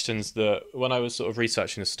few questions that, when I was sort of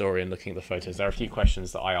researching the story and looking at the photos, there are a few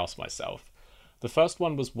questions that I asked myself. The first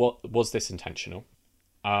one was, what was this intentional?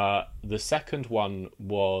 The second one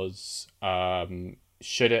was,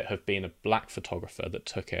 should it have been a black photographer that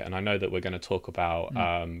took it? And I know that we're going to talk about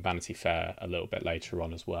Vanity Fair a little bit later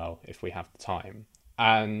on as well, if we have the time.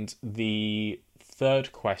 And the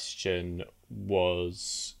third question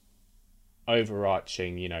was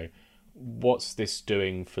overarching, what's this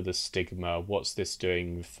doing for the stigma? What's this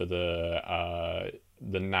doing for the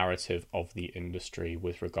narrative of the industry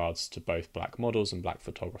with regards to both black models and black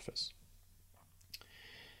photographers?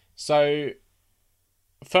 So,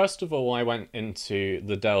 first of all, I went into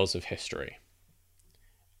the dells of history,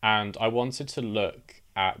 and I wanted to look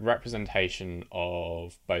at representation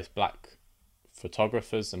of both black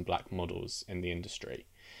photographers and black models in the industry.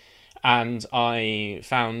 And I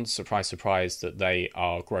found, surprise, surprise, that they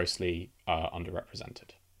are grossly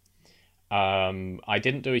underrepresented. I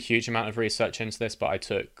didn't do a huge amount of research into this, but I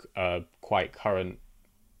took quite current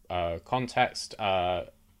context.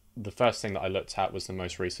 The first thing that I looked at was the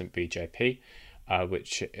most recent BJP,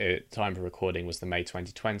 which at time of recording was the May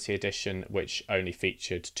 2020 edition, which only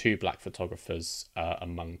featured 2 black photographers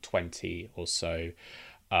among 20 or so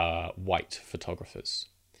white photographers.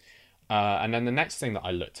 And then the next thing that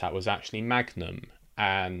I looked at was actually Magnum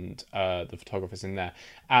and the photographers in there.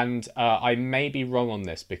 And I may be wrong on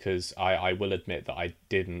this because I will admit that I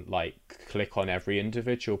didn't click on every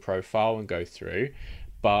individual profile and go through.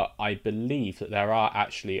 But I believe that there are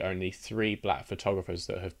actually only 3 black photographers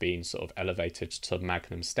that have been sort of elevated to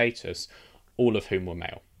Magnum status, all of whom were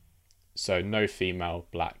male. So no female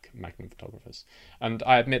black Magnum photographers. And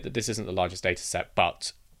I admit that this isn't the largest data set,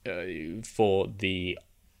 but for the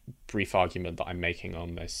brief argument that I'm making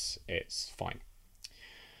on this, it's fine.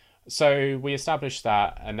 So we establish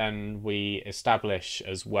that, and then we establish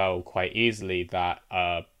as well quite easily that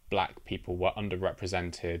black people were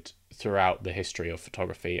underrepresented throughout the history of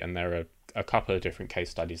photography, and there are a couple of different case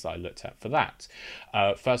studies that I looked at for that.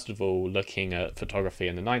 First of all, looking at photography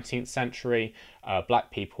in the 19th century,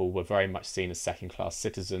 black people were very much seen as second-class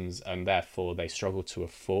citizens, and therefore they struggled to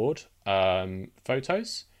afford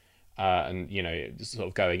photos. And, you know, sort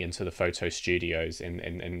of going into the photo studios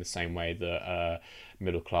in the same way that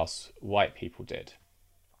middle-class white people did.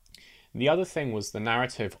 The other thing was the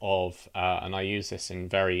narrative of, and I use this in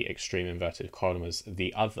very extreme inverted commas,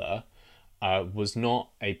 the other, was not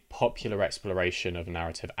a popular exploration of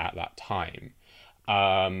narrative at that time.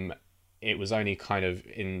 It was only kind of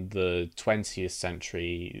in the 20th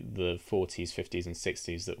century, the 40s, 50s, and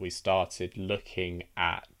 60s, that we started looking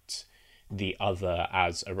at the other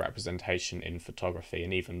as a representation in photography.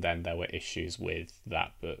 And even then, there were issues with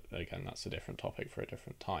that. But again, that's a different topic for a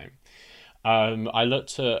different time. I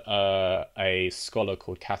looked at a scholar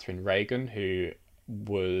called Catherine Reagan, who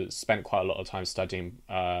spent quite a lot of time studying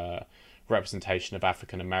representation of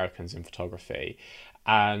African Americans in photography,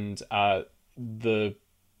 and the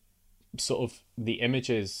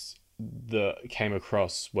images that came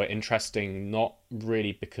across were interesting, not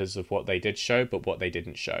really because of what they did show, but what they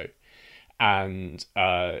didn't show. And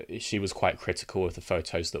she was quite critical of the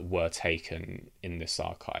photos that were taken in this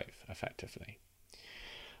archive, effectively.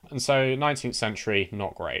 And so 19th century,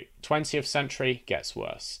 not great. 20th century gets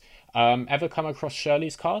worse. Ever come across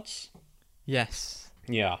Shirley's cards? Yes.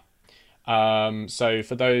 Yeah. So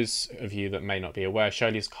for those of you that may not be aware,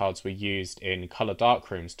 Shirley's cards were used in colour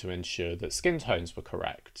darkrooms to ensure that skin tones were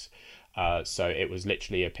correct. So it was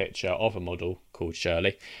literally a picture of a model called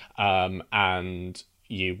Shirley, and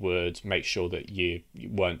you would make sure that you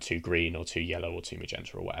weren't too green or too yellow or too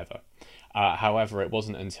magenta or whatever. However, it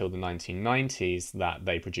wasn't until the 1990s that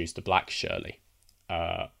they produced a black Shirley.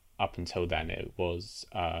 Up until then, it was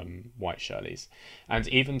white Shirleys. And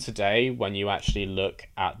even today, when you actually look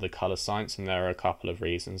at the colour science, and there are a couple of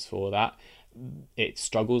reasons for that, it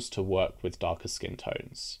struggles to work with darker skin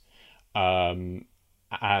tones. And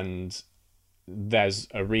there's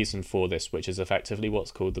a reason for this, which is effectively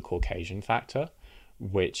what's called the Caucasian factor,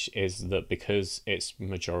 which is that because it's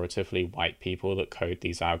majoritively white people that code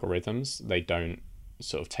these algorithms, they don't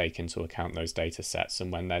sort of take into account those data sets.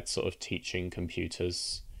 And when they're sort of teaching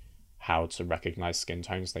computers how to recognize skin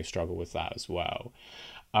tones, they struggle with that as well.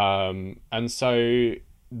 And so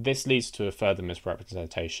this leads to a further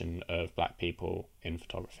misrepresentation of black people in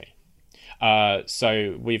photography.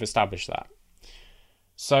 So we've established that.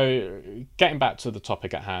 So getting back to the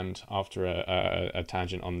topic at hand after a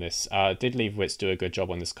tangent on this, did Leibowitz do a good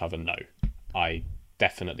job on this cover? No, I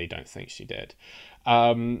definitely don't think she did.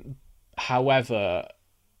 However,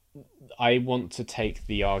 I want to take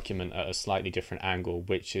the argument at a slightly different angle,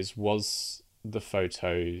 which is, was the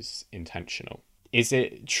photos intentional? Is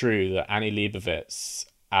it true that Annie Leibovitz,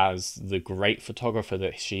 as the great photographer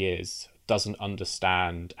that she is, doesn't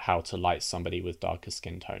understand how to light somebody with darker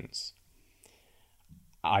skin tones?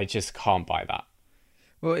 I just can't buy that.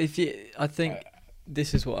 Well, I think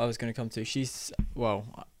this is what I was going to come to. She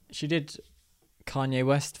did Kanye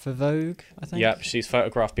West for Vogue, I think. Yep, she's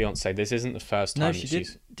photographed Beyonce. This isn't the first time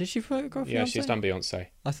Did she photograph Beyonce? Yeah, she's done Beyonce.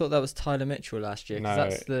 I thought that was Tyler Mitchell last year. No,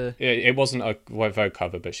 that's it wasn't a Vogue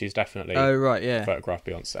cover, but she's definitely photographed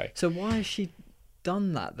Beyonce. So why has she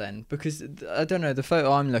done that then? Because I don't know, the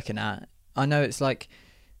photo I'm looking at, I know it's like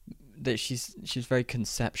that she's very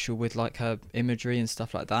conceptual with like her imagery and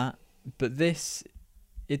stuff like that, but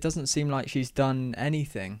it doesn't seem like she's done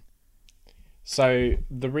anything. So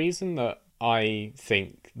the reason that I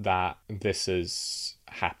think that this has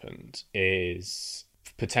happened is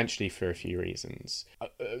potentially for a few reasons.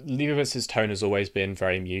 Leibovitz's tone has always been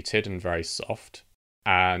very muted and very soft,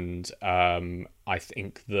 and I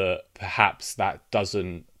think that perhaps that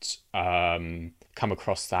doesn't come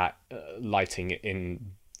across that lighting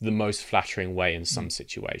in the most flattering way in some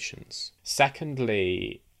situations.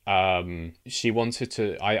 Secondly, she wanted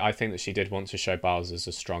to, I think that she did want to show Biles as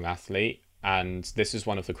a strong athlete. And this is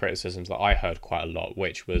one of the criticisms that I heard quite a lot,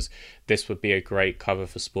 which was this would be a great cover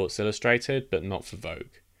for Sports Illustrated, but not for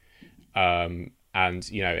Vogue. And,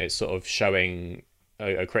 you know, it's sort of showing,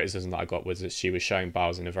 a criticism that I got was that she was showing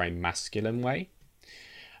Biles in a very masculine way.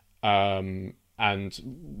 And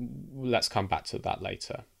let's come back to that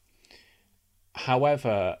later.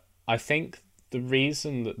 However, I think the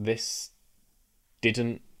reason that this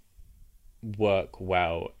didn't work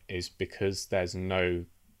well is because there's no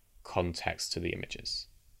context to the images.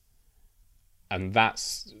 And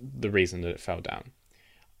that's the reason that it fell down.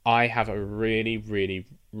 I have a really, really,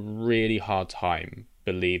 really hard time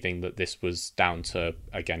believing that this was down to,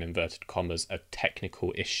 again, inverted commas, a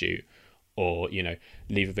technical issue, or, you know,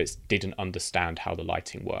 Leibovitz didn't understand how the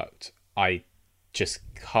lighting worked. I just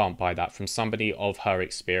can't buy that from somebody of her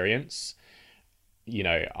experience.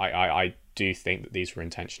 I do think that these were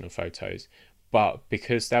intentional photos, but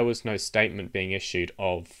because there was no statement being issued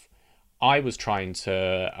of, I was trying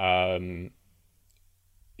to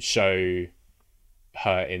show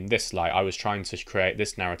her in this light, I was trying to create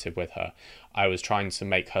this narrative with her, I was trying to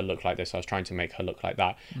make her look like this, I was trying to make her look like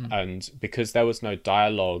that. And because there was no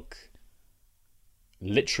dialogue,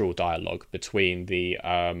 literal dialogue between the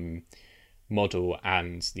model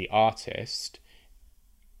and the artist,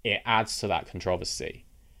 it adds to that controversy,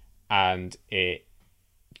 and it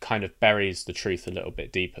kind of buries the truth a little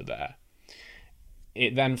bit deeper there.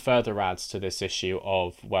 It then further adds to this issue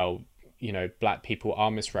of, well, black people are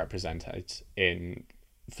misrepresented in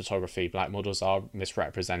photography. Black models are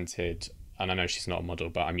misrepresented, and I know she's not a model,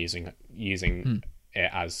 but I'm using it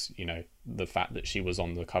as, the fact that she was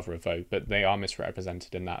on the cover of Vogue, but they are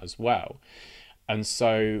misrepresented in that as well. And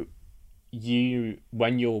so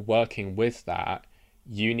when you're working with that,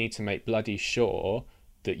 you need to make bloody sure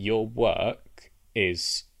that your work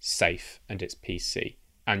is safe and it's PC,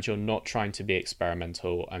 and you're not trying to be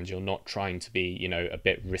experimental, and you're not trying to be, a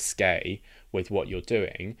bit risque with what you're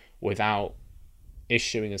doing, without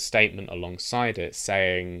issuing a statement alongside it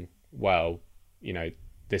saying, well,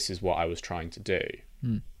 this is what I was trying to do.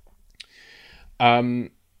 And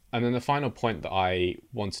then the final point that I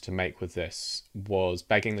wanted to make with this was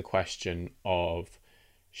begging the question of,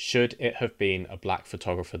 should it have been a black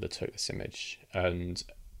photographer that took this image? And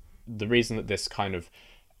the reason that this kind of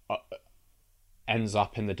ends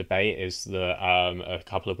up in the debate is that a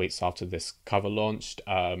couple of weeks after this cover launched,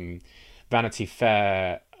 Vanity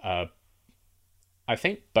Fair, I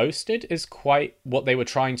think boasted is quite what they were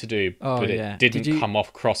trying to do, but it didn't come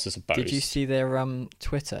off cross as a boast. Did you see their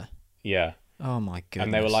Twitter? Yeah. Oh my goodness.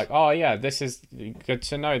 And they were like, oh yeah, this is good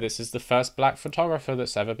to know. This is the first black photographer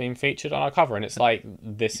that's ever been featured on our cover. And it's like,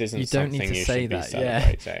 this isn't something you should be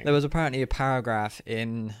celebrating. Yeah. There was apparently a paragraph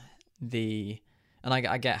in and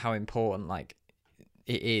I get how important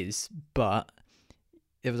it is, but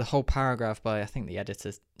there was a whole paragraph by, I think, the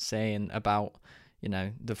editor saying about,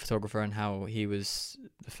 the photographer and how he was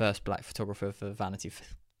the first black photographer for Vanity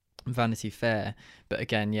Fair. But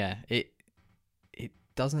again, it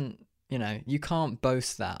doesn't, you can't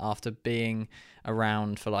boast that after being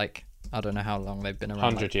around for I don't know how long they've been around.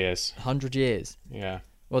 100 years. 100 years. Yeah.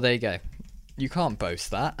 Well, there you go. You can't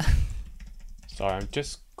boast that. Sorry, I'm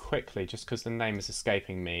just because the name is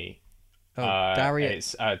escaping me. Dario.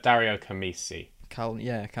 It's Dario Camisi.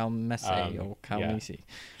 Calmesi or Calmisi.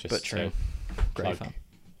 Yeah, but true. Great fun.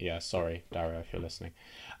 Yeah, sorry, Dario, if you're listening.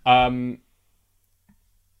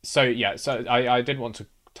 So I didn't want to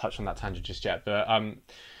touch on that tangent just yet, but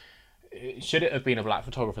should it have been a black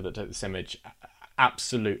photographer that took this image?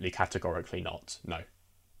 Absolutely, categorically not. No.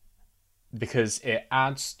 Because it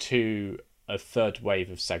adds to a third wave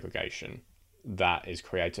of segregation that is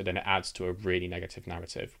created, and it adds to a really negative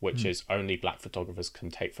narrative, which is only black photographers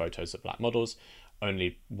can take photos of black models,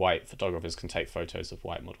 only white photographers can take photos of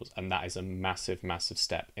white models, and that is a massive, massive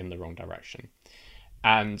step in the wrong direction.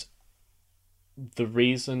 And the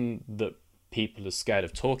reason that people are scared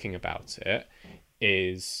of talking about it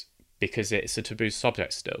is because it's a taboo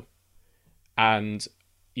subject still. And,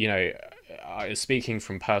 speaking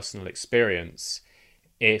from personal experience,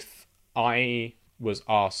 if I was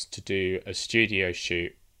asked to do a studio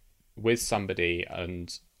shoot with somebody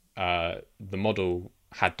and the model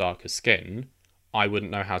had darker skin, I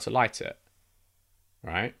wouldn't know how to light it,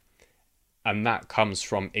 right? And that comes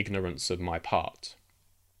from ignorance of my part.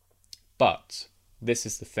 But this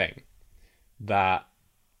is the thing, that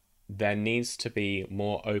there needs to be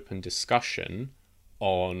more open discussion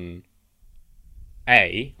on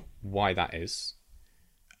A, why that is,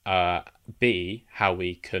 B, how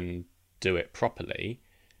we can do it properly,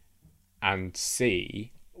 and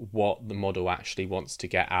C, what the model actually wants to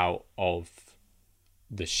get out of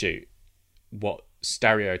the shoot. What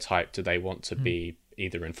stereotype do they want to be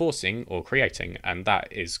either enforcing or creating? And that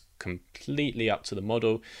is completely up to the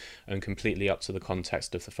model and completely up to the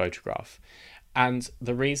context of the photograph. And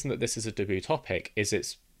the reason that this is a taboo topic is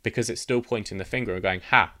it's because it's still pointing the finger and going,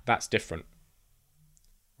 ha, that's different,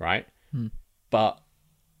 right? But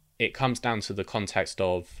it comes down to the context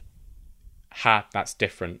of, ha, that's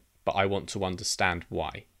different, but I want to understand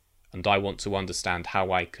why. And I want to understand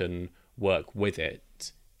how I can work with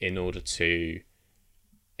it in order to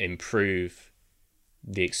improve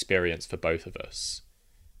the experience for both of us,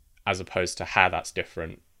 as opposed to, ha, that's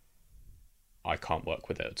different, I can't work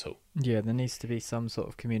with it at all. Yeah, there needs to be some sort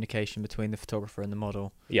of communication between the photographer and the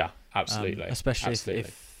model. Yeah, absolutely. Especially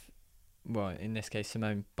if well, in this case,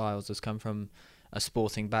 Simone Biles has come from a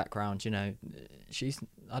sporting background. I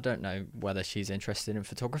don't know whether she's interested in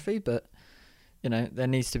photography, but there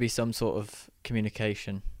needs to be some sort of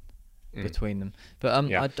communication between them. But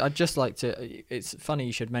Yeah. I'd just like to. It's funny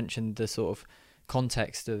you should mention the sort of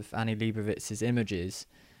context of Annie Leibovitz's images,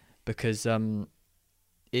 because I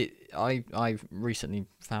recently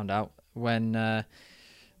found out when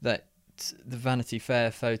that the Vanity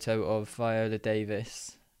Fair photo of Viola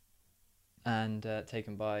Davis and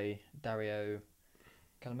taken by Dario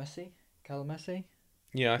Calamesi.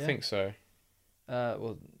 Yeah, I think so.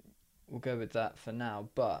 We'll go with that for now,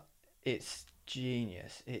 but it's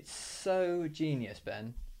genius. It's so genius,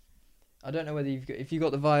 Ben. I don't know whether if you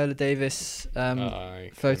got the Viola Davis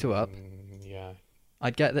photo up. Yeah.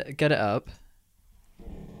 I'd get it up.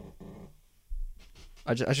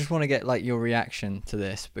 I just want to get like your reaction to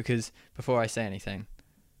this, because before I say anything,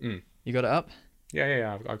 you got it up?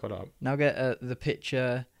 Yeah. I got it up. Now get the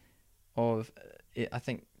picture of it. I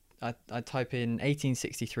think I type in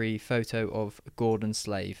 1863 photo of Gordon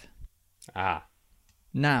Slave. Ah.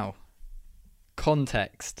 Now,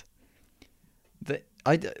 context.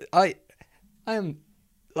 I am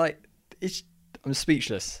like I'm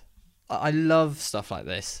speechless. I love stuff like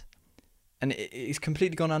this, and it's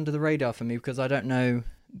completely gone under the radar for me because I don't know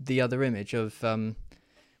the other image of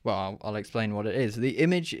well, I'll explain what it is. The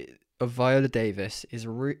image of Viola Davis is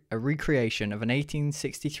a recreation of an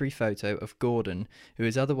 1863 photo of Gordon, who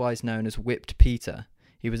is otherwise known as Whipped Peter.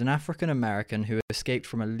 He was an African American who escaped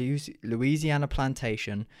from a Louisiana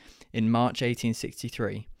plantation in March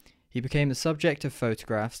 1863. He became the subject of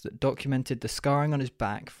photographs that documented the scarring on his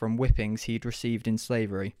back from whippings he'd received in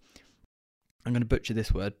slavery. I'm going to butcher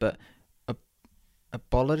this word, but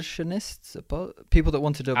abolitionists? People that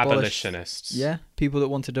wanted to abolish... Abolitionists. Yeah, people that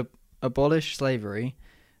wanted to abolish slavery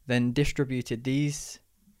then distributed these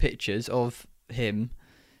pictures of him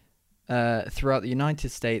throughout the United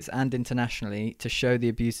States and internationally to show the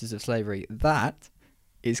abuses of slavery. That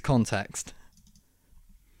is context.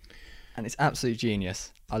 And it's absolute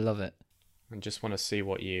genius. I love it. I just want to see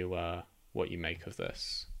what you make of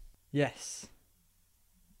this. Yes.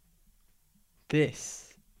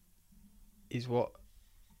 This is what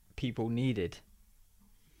people needed.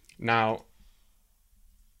 Now,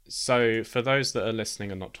 so for those that are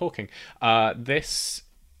listening and not talking, this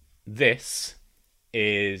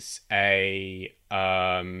is a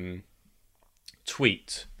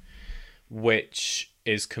tweet which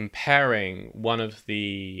is comparing one of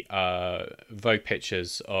the Vogue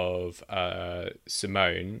pictures of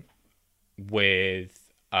Simone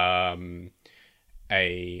with a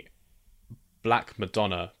Black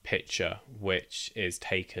Madonna picture, which is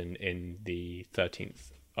taken in the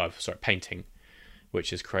painting,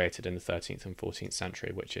 which is created in the 13th and 14th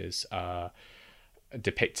century, which is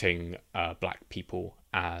depicting black people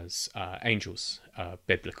as angels,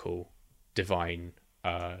 biblical, divine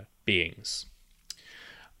beings.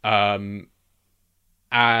 And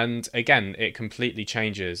again, it completely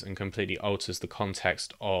changes and completely alters the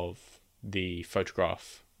context of the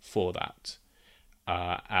photograph for that.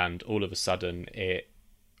 And all of a sudden,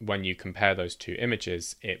 when you compare those two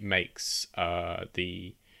images, it makes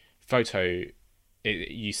the photo...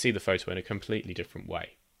 you see the photo in a completely different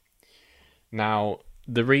way. Now,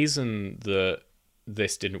 the reason that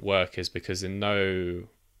this didn't work is because in no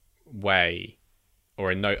way,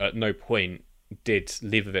 or at no point, did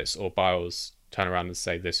Leibovitz or Biles turn around and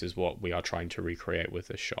say, this is what we are trying to recreate with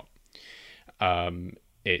this shot.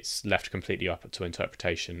 It's left completely up to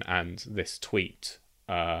interpretation, and this tweet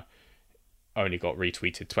only got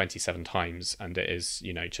retweeted 27 times, and it is,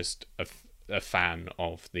 just a fan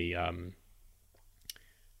of the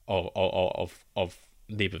of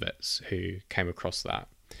Leibovitz who came across that.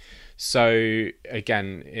 So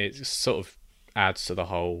again, it sort of adds to the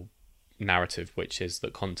whole narrative, which is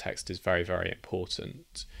that context is very, very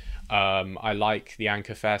important. I like the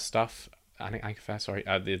Anchor Fair stuff.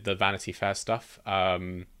 The Vanity Fair stuff.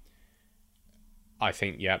 I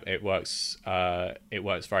think, it works. It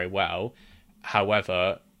works very well.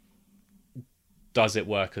 However, does it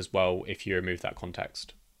work as well if you remove that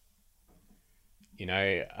context?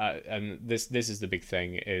 And this is the big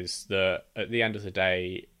thing, is that at the end of the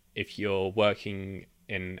day, if you're working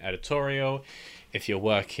in editorial, if you're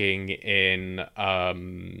working in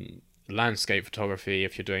landscape photography,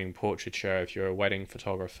 if you're doing portraiture, if you're a wedding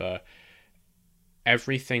photographer,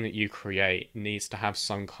 everything that you create needs to have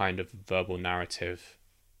some kind of verbal narrative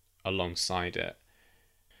alongside it.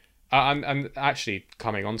 And actually,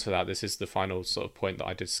 coming on to that, this is the final sort of point that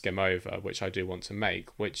I did skim over, which I do want to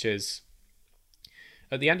make, which is,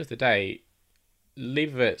 at the end of the day,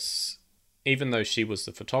 Leibovitz, even though she was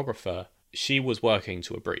the photographer, she was working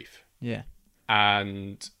to a brief. Yeah.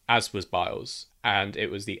 and as was Biles. And it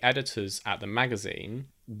was the editors at the magazine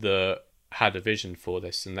that had a vision for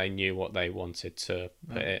this, and they knew what they wanted to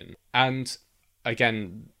put in. And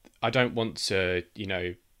again, I don't want to,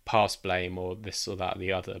 pass blame or this or that or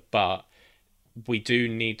the other, but we do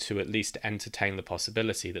need to at least entertain the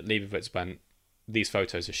possibility that Leibovitz went, these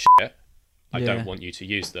photos are shit, I don't want you to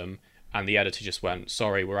use them, and the editor just went,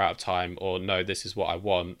 sorry, we're out of time, or no, this is what I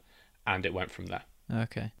want, and it went from there.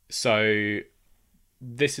 Okay. So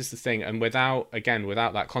this is the thing, and without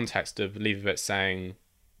that context of Leibovitz saying,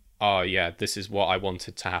 oh yeah, this is what I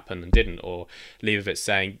wanted to happen and didn't, or Leibovitz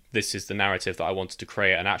saying, this is the narrative that I wanted to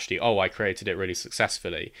create, and actually, I created it really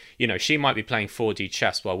successfully. She might be playing 4D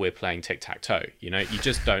chess while we're playing tic-tac-toe. You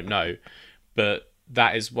just don't know. But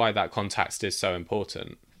that is why that context is so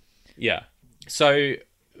important. Yeah. So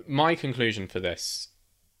my conclusion for this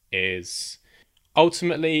is,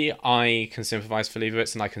 ultimately, I can sympathise for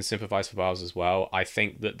Leibovitz and I can sympathise for Biles as well. I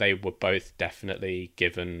think that they were both definitely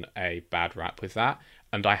given a bad rap with that.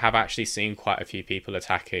 And I have actually seen quite a few people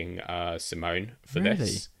attacking Simone for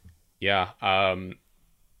this. Yeah.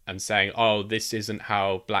 And saying, oh, this isn't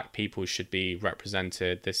how black people should be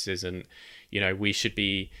represented. This isn't, we should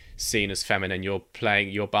be seen as feminine. You're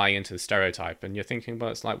buying into the stereotype. And you're thinking,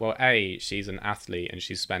 well, it's like, well, A, she's an athlete and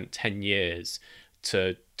she's spent 10 years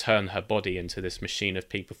to turn her body into this machine of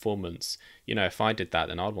peak performance. If I did that,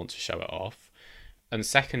 then I'd want to show it off. And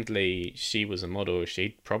secondly, she was a model.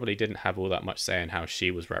 She probably didn't have all that much say in how she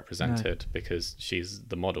was represented because she's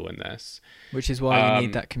the model in this. Which is why you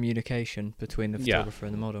need that communication between the photographer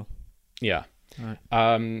and the model. Yeah. Right.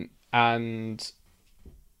 And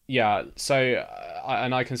yeah, so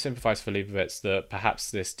and I can sympathise for Leibovitz that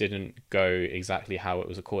perhaps this didn't go exactly how it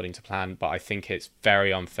was according to plan, but I think it's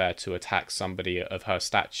very unfair to attack somebody of her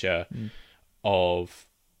stature of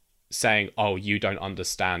saying, oh, you don't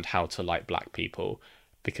understand how to like black people,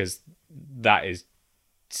 because that is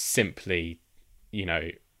simply,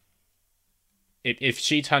 if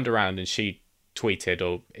she turned around and she tweeted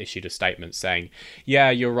or issued a statement saying,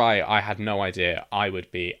 yeah, you're right, I had no idea, I would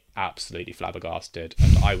be absolutely flabbergasted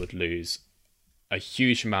and I would lose a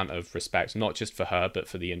huge amount of respect, not just for her, but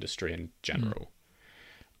for the industry in general.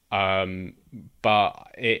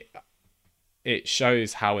 But it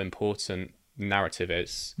shows how important narrative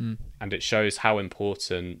is, and it shows how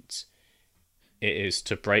important it is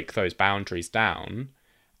to break those boundaries down.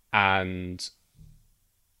 And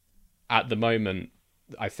at the moment,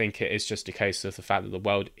 I think it is just a case of the fact that the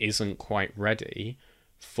world isn't quite ready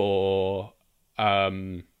for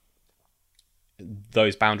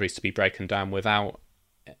those boundaries to be broken down without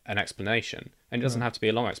an explanation. And it doesn't have to be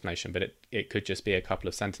a long explanation, but it could just be a couple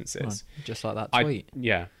of sentences. Just like that tweet.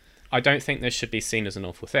 I don't think this should be seen as an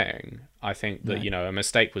awful thing. I think that, a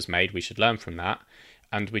mistake was made. We should learn from that.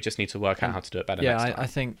 And we just need to work out how to do it better next time. I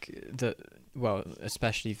think that,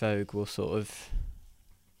 especially Vogue will sort of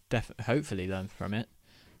hopefully learn from it.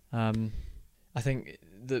 I think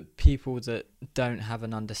that people that don't have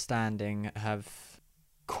an understanding have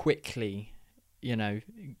quickly,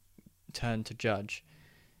 turned to judge.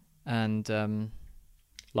 And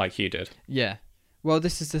like you did. Yeah. Well,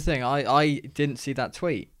 this is the thing. I didn't see that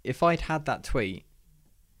tweet. If I'd had that tweet,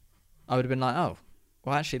 I would have been like, oh,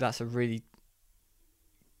 well, actually, that's a really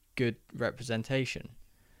good representation.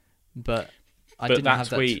 But I didn't have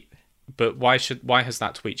that tweet. But why has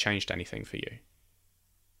that tweet changed anything for you?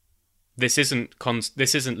 This isn't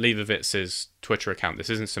Leibovitz's Twitter account.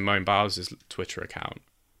 This isn't Simone Biles' Twitter account.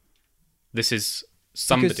 This is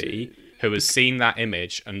somebody who has seen that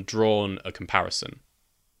image and drawn a comparison.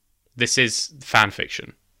 This is fan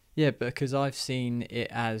fiction. Yeah, because I've seen it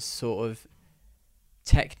as sort of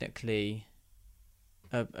technically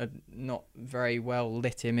a not very well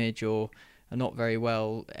lit image or a not very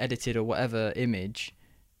well edited or whatever image,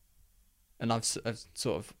 and I've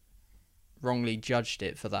sort of wrongly judged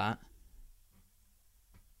it for that.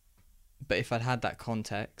 But if I'd had that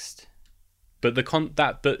context, but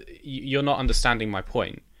you're not understanding my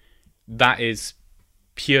point. That is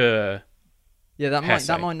pure. Yeah,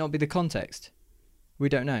 that might not be the context. We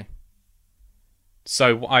don't know.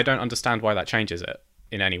 So I don't understand why that changes it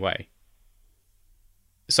in any way.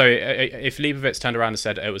 So if Leibovitz turned around and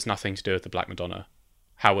said it was nothing to do with the Black Madonna,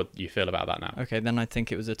 how would you feel about that now? Okay, then I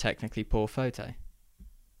think it was a technically poor photo.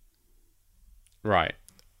 Right.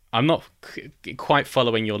 I'm not quite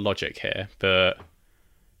following your logic here, but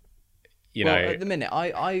at the minute,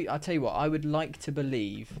 I tell you what, I would like to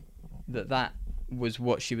believe that was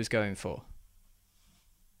what she was going for.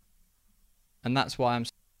 And that's why I'm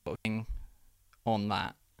sort of on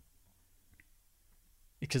that.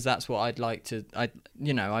 because that's what I'd like to. I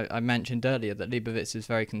mentioned earlier that Leibovitz is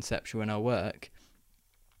very conceptual in her work,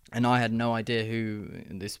 and I had no idea who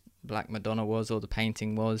this Black Madonna was or the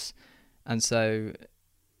painting was, and so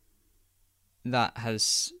that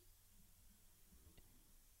has,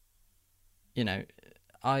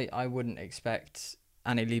 I wouldn't expect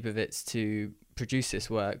Annie Leibovitz to produce this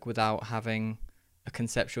work without having a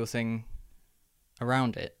conceptual thing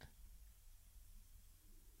around it.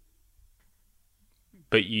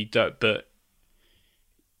 But you don't. But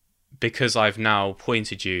because I've now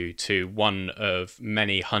pointed you to one of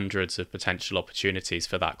many hundreds of potential opportunities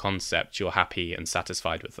for that concept, you're happy and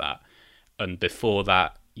satisfied with that. And before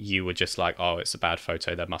that, you were just like, "Oh, it's a bad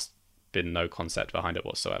photo. There must have been no concept behind it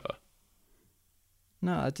whatsoever."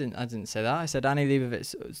 No, I didn't say that. I said Annie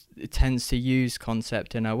Leibovitz tends to use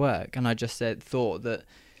concept in her work, and I just thought that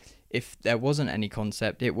if there wasn't any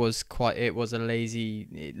concept, it was a lazy.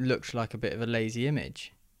 It looked like a bit of a lazy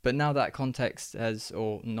image. But now that context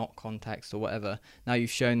or not context or whatever, now you've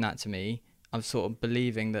shown that to me, I'm sort of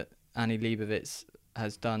believing that Annie Leibovitz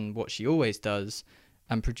has done what she always does,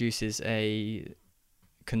 and produces a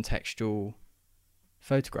contextual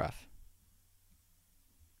photograph.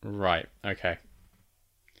 Right. Okay.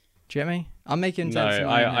 Do you get me? I'm making No, sense. In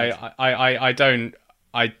my head. I don't.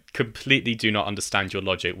 I completely do not understand your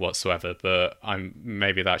logic whatsoever. But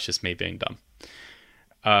maybe that's just me being dumb.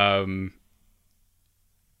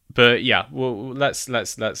 But yeah, well, let's put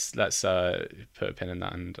a pin in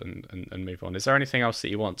that and move on. Is there anything else that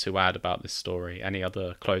you want to add about this story? Any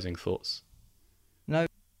other closing thoughts? No.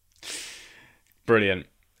 Brilliant.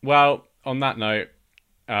 Well, on that note,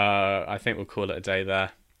 I think we'll call it a day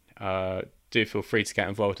there. Do feel free to get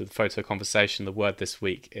involved with the photo conversation. The word this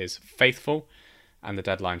week is faithful, and the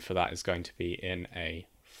deadline for that is going to be in a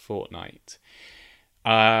fortnight.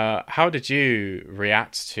 How did you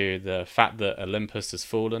react to the fact that Olympus has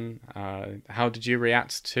fallen? How did you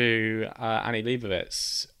react to Annie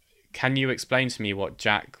Leibovitz? Can you explain to me what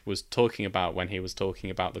Jack was talking about when he was talking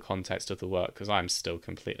about the context of the work? Because I'm still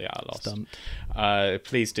completely at a loss. Stumped.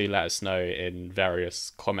 Please do let us know in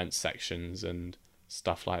various comment sections and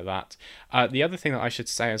stuff like that. The other thing that I should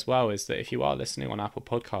say as well is that if you are listening on Apple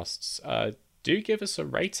Podcasts, do give us a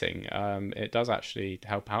rating. It does actually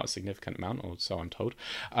help out a significant amount, or so I'm told.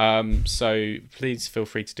 So please feel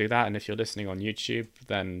free to do that. And if you're listening on YouTube,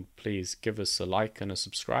 then please give us a like and a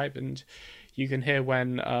subscribe, and you can hear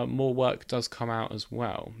when more work does come out as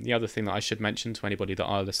well. The other thing that I should mention to anybody that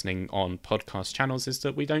are listening on podcast channels is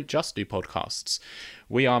that we don't just do podcasts.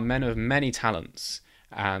 We are men of many talents,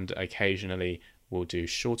 and occasionally we'll do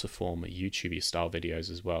shorter form YouTube style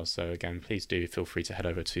videos as well. So again, please do feel free to head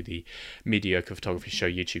over to the Mediocre Photography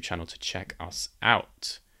Show YouTube channel to check us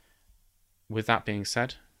out. With that being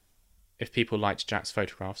said, if people liked Jack's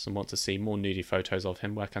photographs and want to see more nudie photos of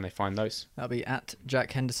him, where can they find those? That'll be at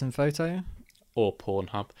Jack Henderson Photo. Or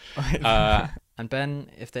Pornhub. And Ben,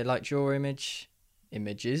 if they liked your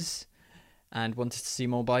images, and wanted to see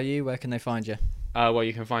more by you, where can they find you? Well,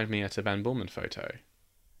 you can find me at a Ben Bullman Photo.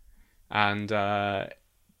 And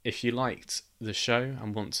if you liked the show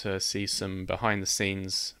and want to see some behind the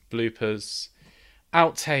scenes bloopers,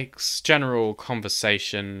 outtakes, general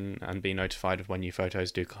conversation, and be notified of when new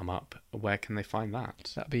photos do come up, where can they find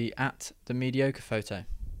that? That'll be at the Mediocre Photo.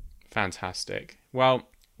 Fantastic. Well,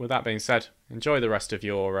 with that being said, enjoy the rest of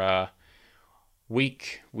your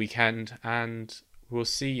weekend, and we'll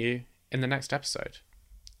see you in the next episode.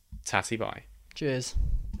 Tatty bye. Cheers.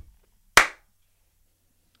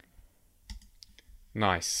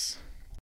 Nice.